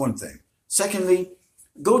share. That's one thing. Secondly,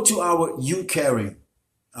 go to our You Caring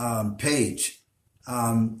page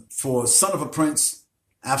for Son of a Prince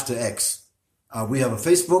After X. We have a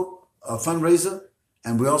Facebook fundraiser,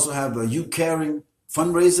 and we also have a You Caring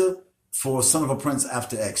fundraiser for Son of a Prince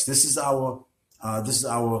After X. This is our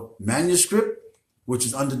manuscript, which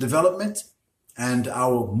is under development, and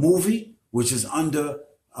our movie, which is under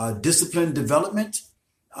discipline development.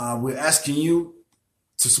 We're asking you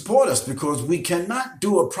to support us because we cannot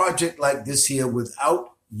do a project like this here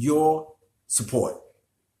without your support.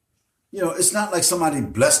 It's not like somebody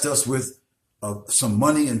blessed us with some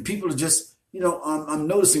money and people are just, I'm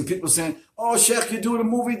noticing people saying, oh, Sheikh, you're doing a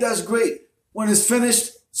movie, that's great. When it's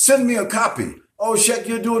finished, send me a copy. Oh, Sheikh,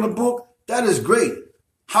 you're doing a book, that is great.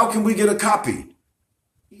 How can we get a copy?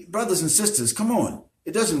 Brothers and sisters, come on.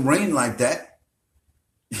 It doesn't rain like that.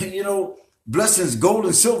 Blessings, gold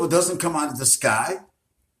and silver doesn't come out of the sky.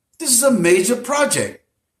 This is a major project.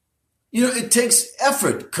 It takes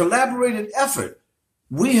effort, collaborated effort.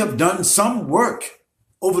 We have done some work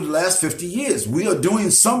over the last 50 years. We are doing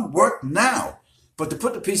some work now. But to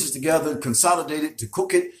put the pieces together and consolidate it, to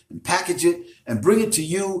cook it and package it and bring it to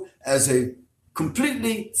you as a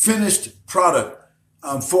completely finished product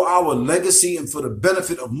for our legacy and for the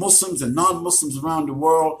benefit of Muslims and non-Muslims around the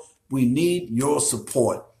world, we need your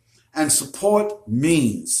support. And support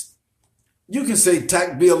means you can say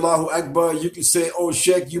Takbir Allahu Akbar. You can say, oh,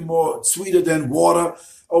 Sheikh, you more sweeter than water.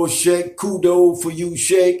 Oh, Sheikh, kudo for you,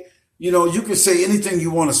 Sheikh. You can say anything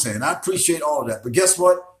you want to say. And I appreciate all of that. But guess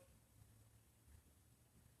what?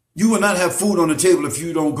 You will not have food on the table if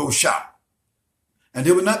you don't go shop. And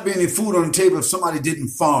there will not be any food on the table if somebody didn't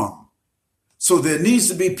farm. So there needs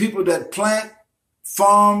to be people that plant,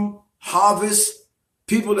 farm, harvest,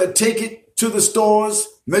 people that take it to the stores,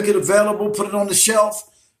 make it available, put it on the shelf.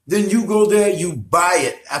 Then you go there, you buy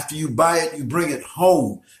it. After you buy it, you bring it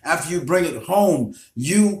home. After you bring it home,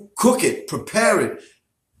 you cook it, prepare it,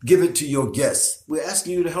 give it to your guests. We're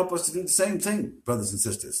asking you to help us to do the same thing, brothers and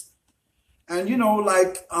sisters. And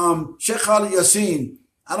like Sheikh Khalid Yasin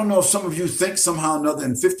I don't know if some of you think somehow or another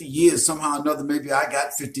in 50 years, somehow or another, maybe I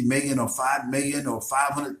got 50 million or 5 million or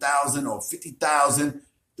 500,000 or 50,000.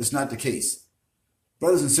 That's not the case.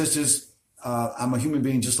 Brothers and sisters, I'm a human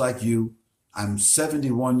being just like you. I'm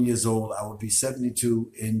 71 years old. I will be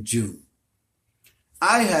 72 in June.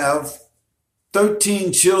 I have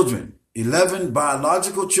 13 children, 11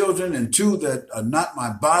 biological children and 2 that are not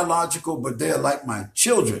my biological, but they are like my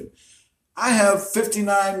children. I have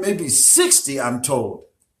 59, maybe 60, I'm told,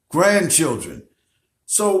 grandchildren.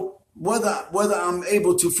 So whether I'm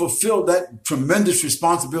able to fulfill that tremendous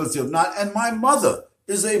responsibility or not, and my mother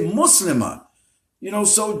is a Muslimah,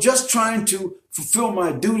 so just trying to fulfill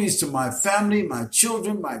my duties to my family, my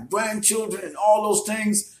children, my grandchildren, and all those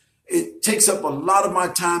things, it takes up a lot of my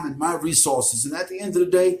time and my resources. And at the end of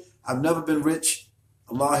the day, I've never been rich.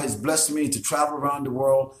 Allah has blessed me to travel around the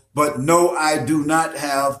world. But no, I do not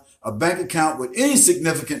have a bank account with any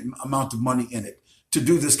significant amount of money in it to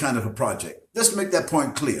do this kind of a project. Let's make that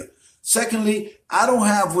point clear. Secondly, I don't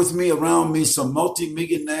have with me around me some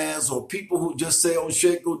multimillionaires or people who just say, oh,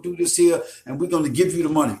 Sheikh, go do this here and we're going to give you the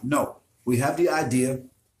money. No, we have the idea,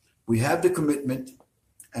 we have the commitment,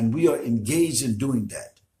 and we are engaged in doing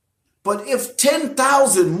that. But if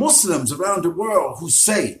 10,000 Muslims around the world who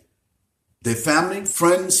say their family,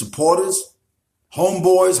 friends, supporters,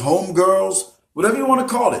 homeboys, homegirls, whatever you want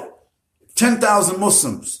to call it, 10,000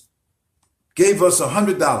 Muslims gave us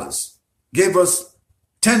 $100, gave us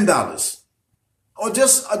 $10, or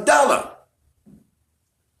just $1,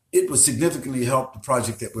 it would significantly help the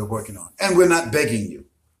project that we're working on. And we're not begging you.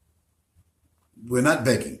 We're not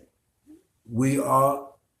begging. We are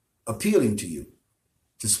appealing to you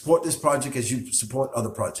to support this project as you support other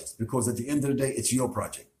projects, because at the end of the day, it's your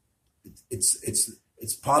project.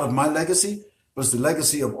 It's part of my legacy, but it's the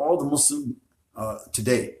legacy of all the Muslims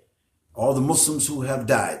today, all the Muslims who have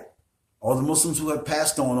died, all the Muslims who have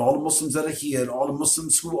passed on, all the Muslims that are here, and all the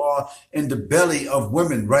Muslims who are in the belly of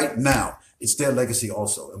women right now. It's their legacy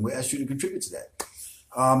also, and we ask you to contribute to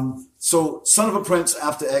that. So Son of a Prince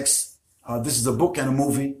After X, this is a book and a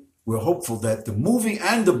movie. We're hopeful that the movie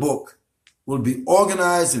and the book will be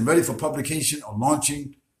organized and ready for publication or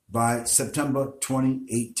launching by September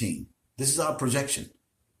 2018. This is our projection.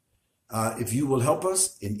 If you will help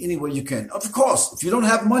us in any way you can. Of course, if you don't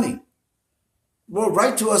have money, well,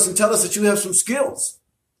 write to us and tell us that you have some skills.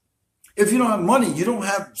 If you don't have money, you don't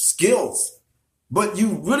have skills, but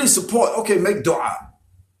you really support, okay, make dua,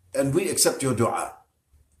 and we accept your dua.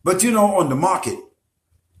 But on the market,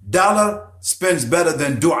 dollar spends better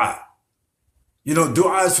than dua.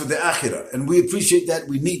 Dua is for the akhirah, and we appreciate that,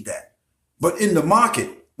 we need that. But in the market,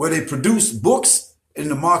 where they produce books, in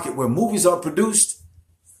the market where movies are produced,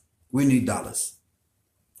 we need dollars.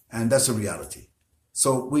 And that's a reality.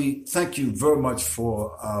 So we thank you very much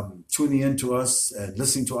for tuning in to us and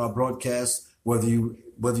listening to our broadcast, whether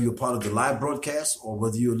you're part of the live broadcast or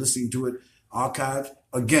whether you're listening to it archived.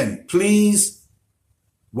 Again, please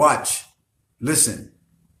watch, listen,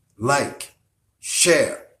 like,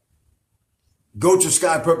 share. Go to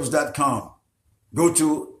skypurpose.com. Go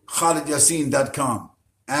to KhalidYasin.com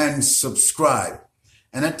and subscribe.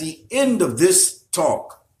 And at the end of this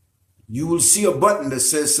talk, you will see a button that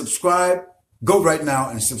says subscribe. Go right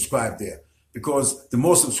now and subscribe there, because the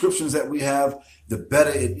more subscriptions that we have, the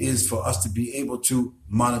better it is for us to be able to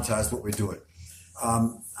monetize what we're doing.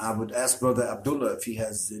 I would ask Brother Abdullah if he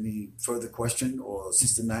has any further question, or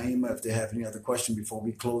Sister Naima if they have any other question before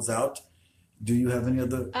we close out. Do you have any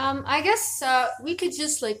other? I guess we could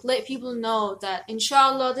just let people know that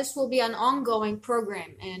inshallah this will be an ongoing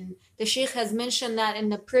program, and the Sheikh has mentioned that in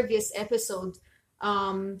the previous episode.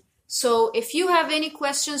 So if you have any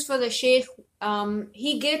questions for the Sheikh,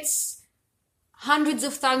 he gets hundreds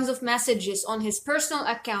of thousands of messages on his personal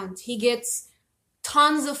account. He gets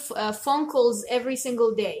tons of phone calls every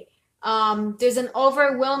single day. There's an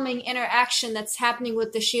overwhelming interaction that's happening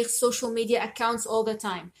with the Sheikh's social media accounts all the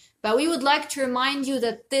time. But we would like to remind you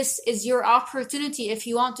that this is your opportunity if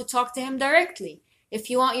you want to talk to him directly. If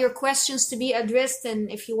you want your questions to be addressed, and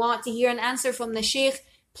if you want to hear an answer from the Sheikh,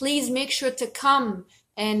 please make sure to come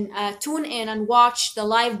and tune in and watch the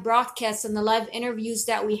live broadcasts and the live interviews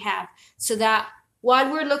that we have, so that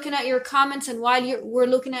while we're looking at your comments and while we're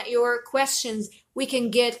looking at your questions, we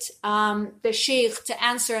can get the Sheikh to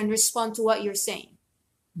answer and respond to what you're saying.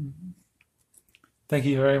 Thank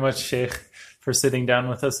you very much, Sheikh, for sitting down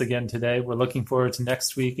with us again today. We're looking forward to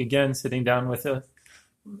next week again, sitting down with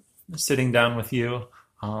you.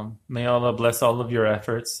 May Allah bless all of your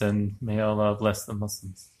efforts, and may Allah bless the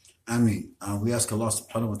Muslims. Ameen. We ask Allah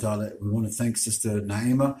subhanahu wa ta'ala. We want to thank Sister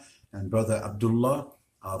Naima and Brother Abdullah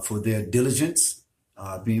for their diligence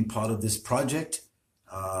being part of this project.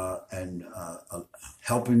 and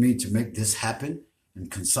helping me to make this happen and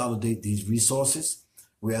consolidate these resources.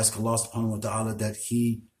 We ask Allah subhanahu wa ta'ala that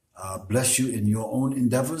He bless you in your own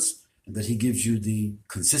endeavors, and that He gives you the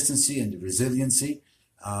consistency and the resiliency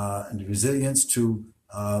and the resilience to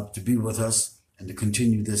be with us and to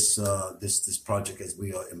continue this project as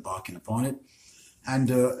we are embarking upon it.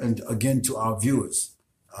 And again, to our viewers,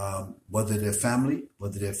 whether they're family,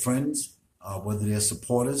 whether they're friends, whether they're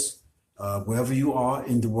supporters, wherever you are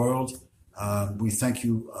in the world, we thank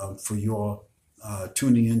you for your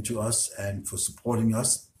tuning in to us and for supporting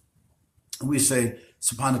us. We say,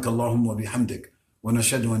 Subhanaka Allahumma wa bihamdik, wa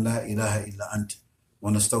nashhadu an la ilaha illa ant, wa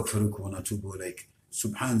nastaghfiruka wa natubu ilayk.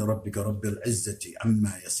 Subhana rabbika rabbil izzati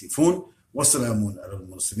amma yasifun, wa salamun ala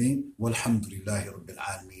al-mursalin, walhamdulillahi rabbil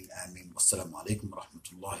alameen. Ameen. Wassalamu alaikum wa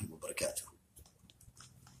rahmatullahi wa barakatuh.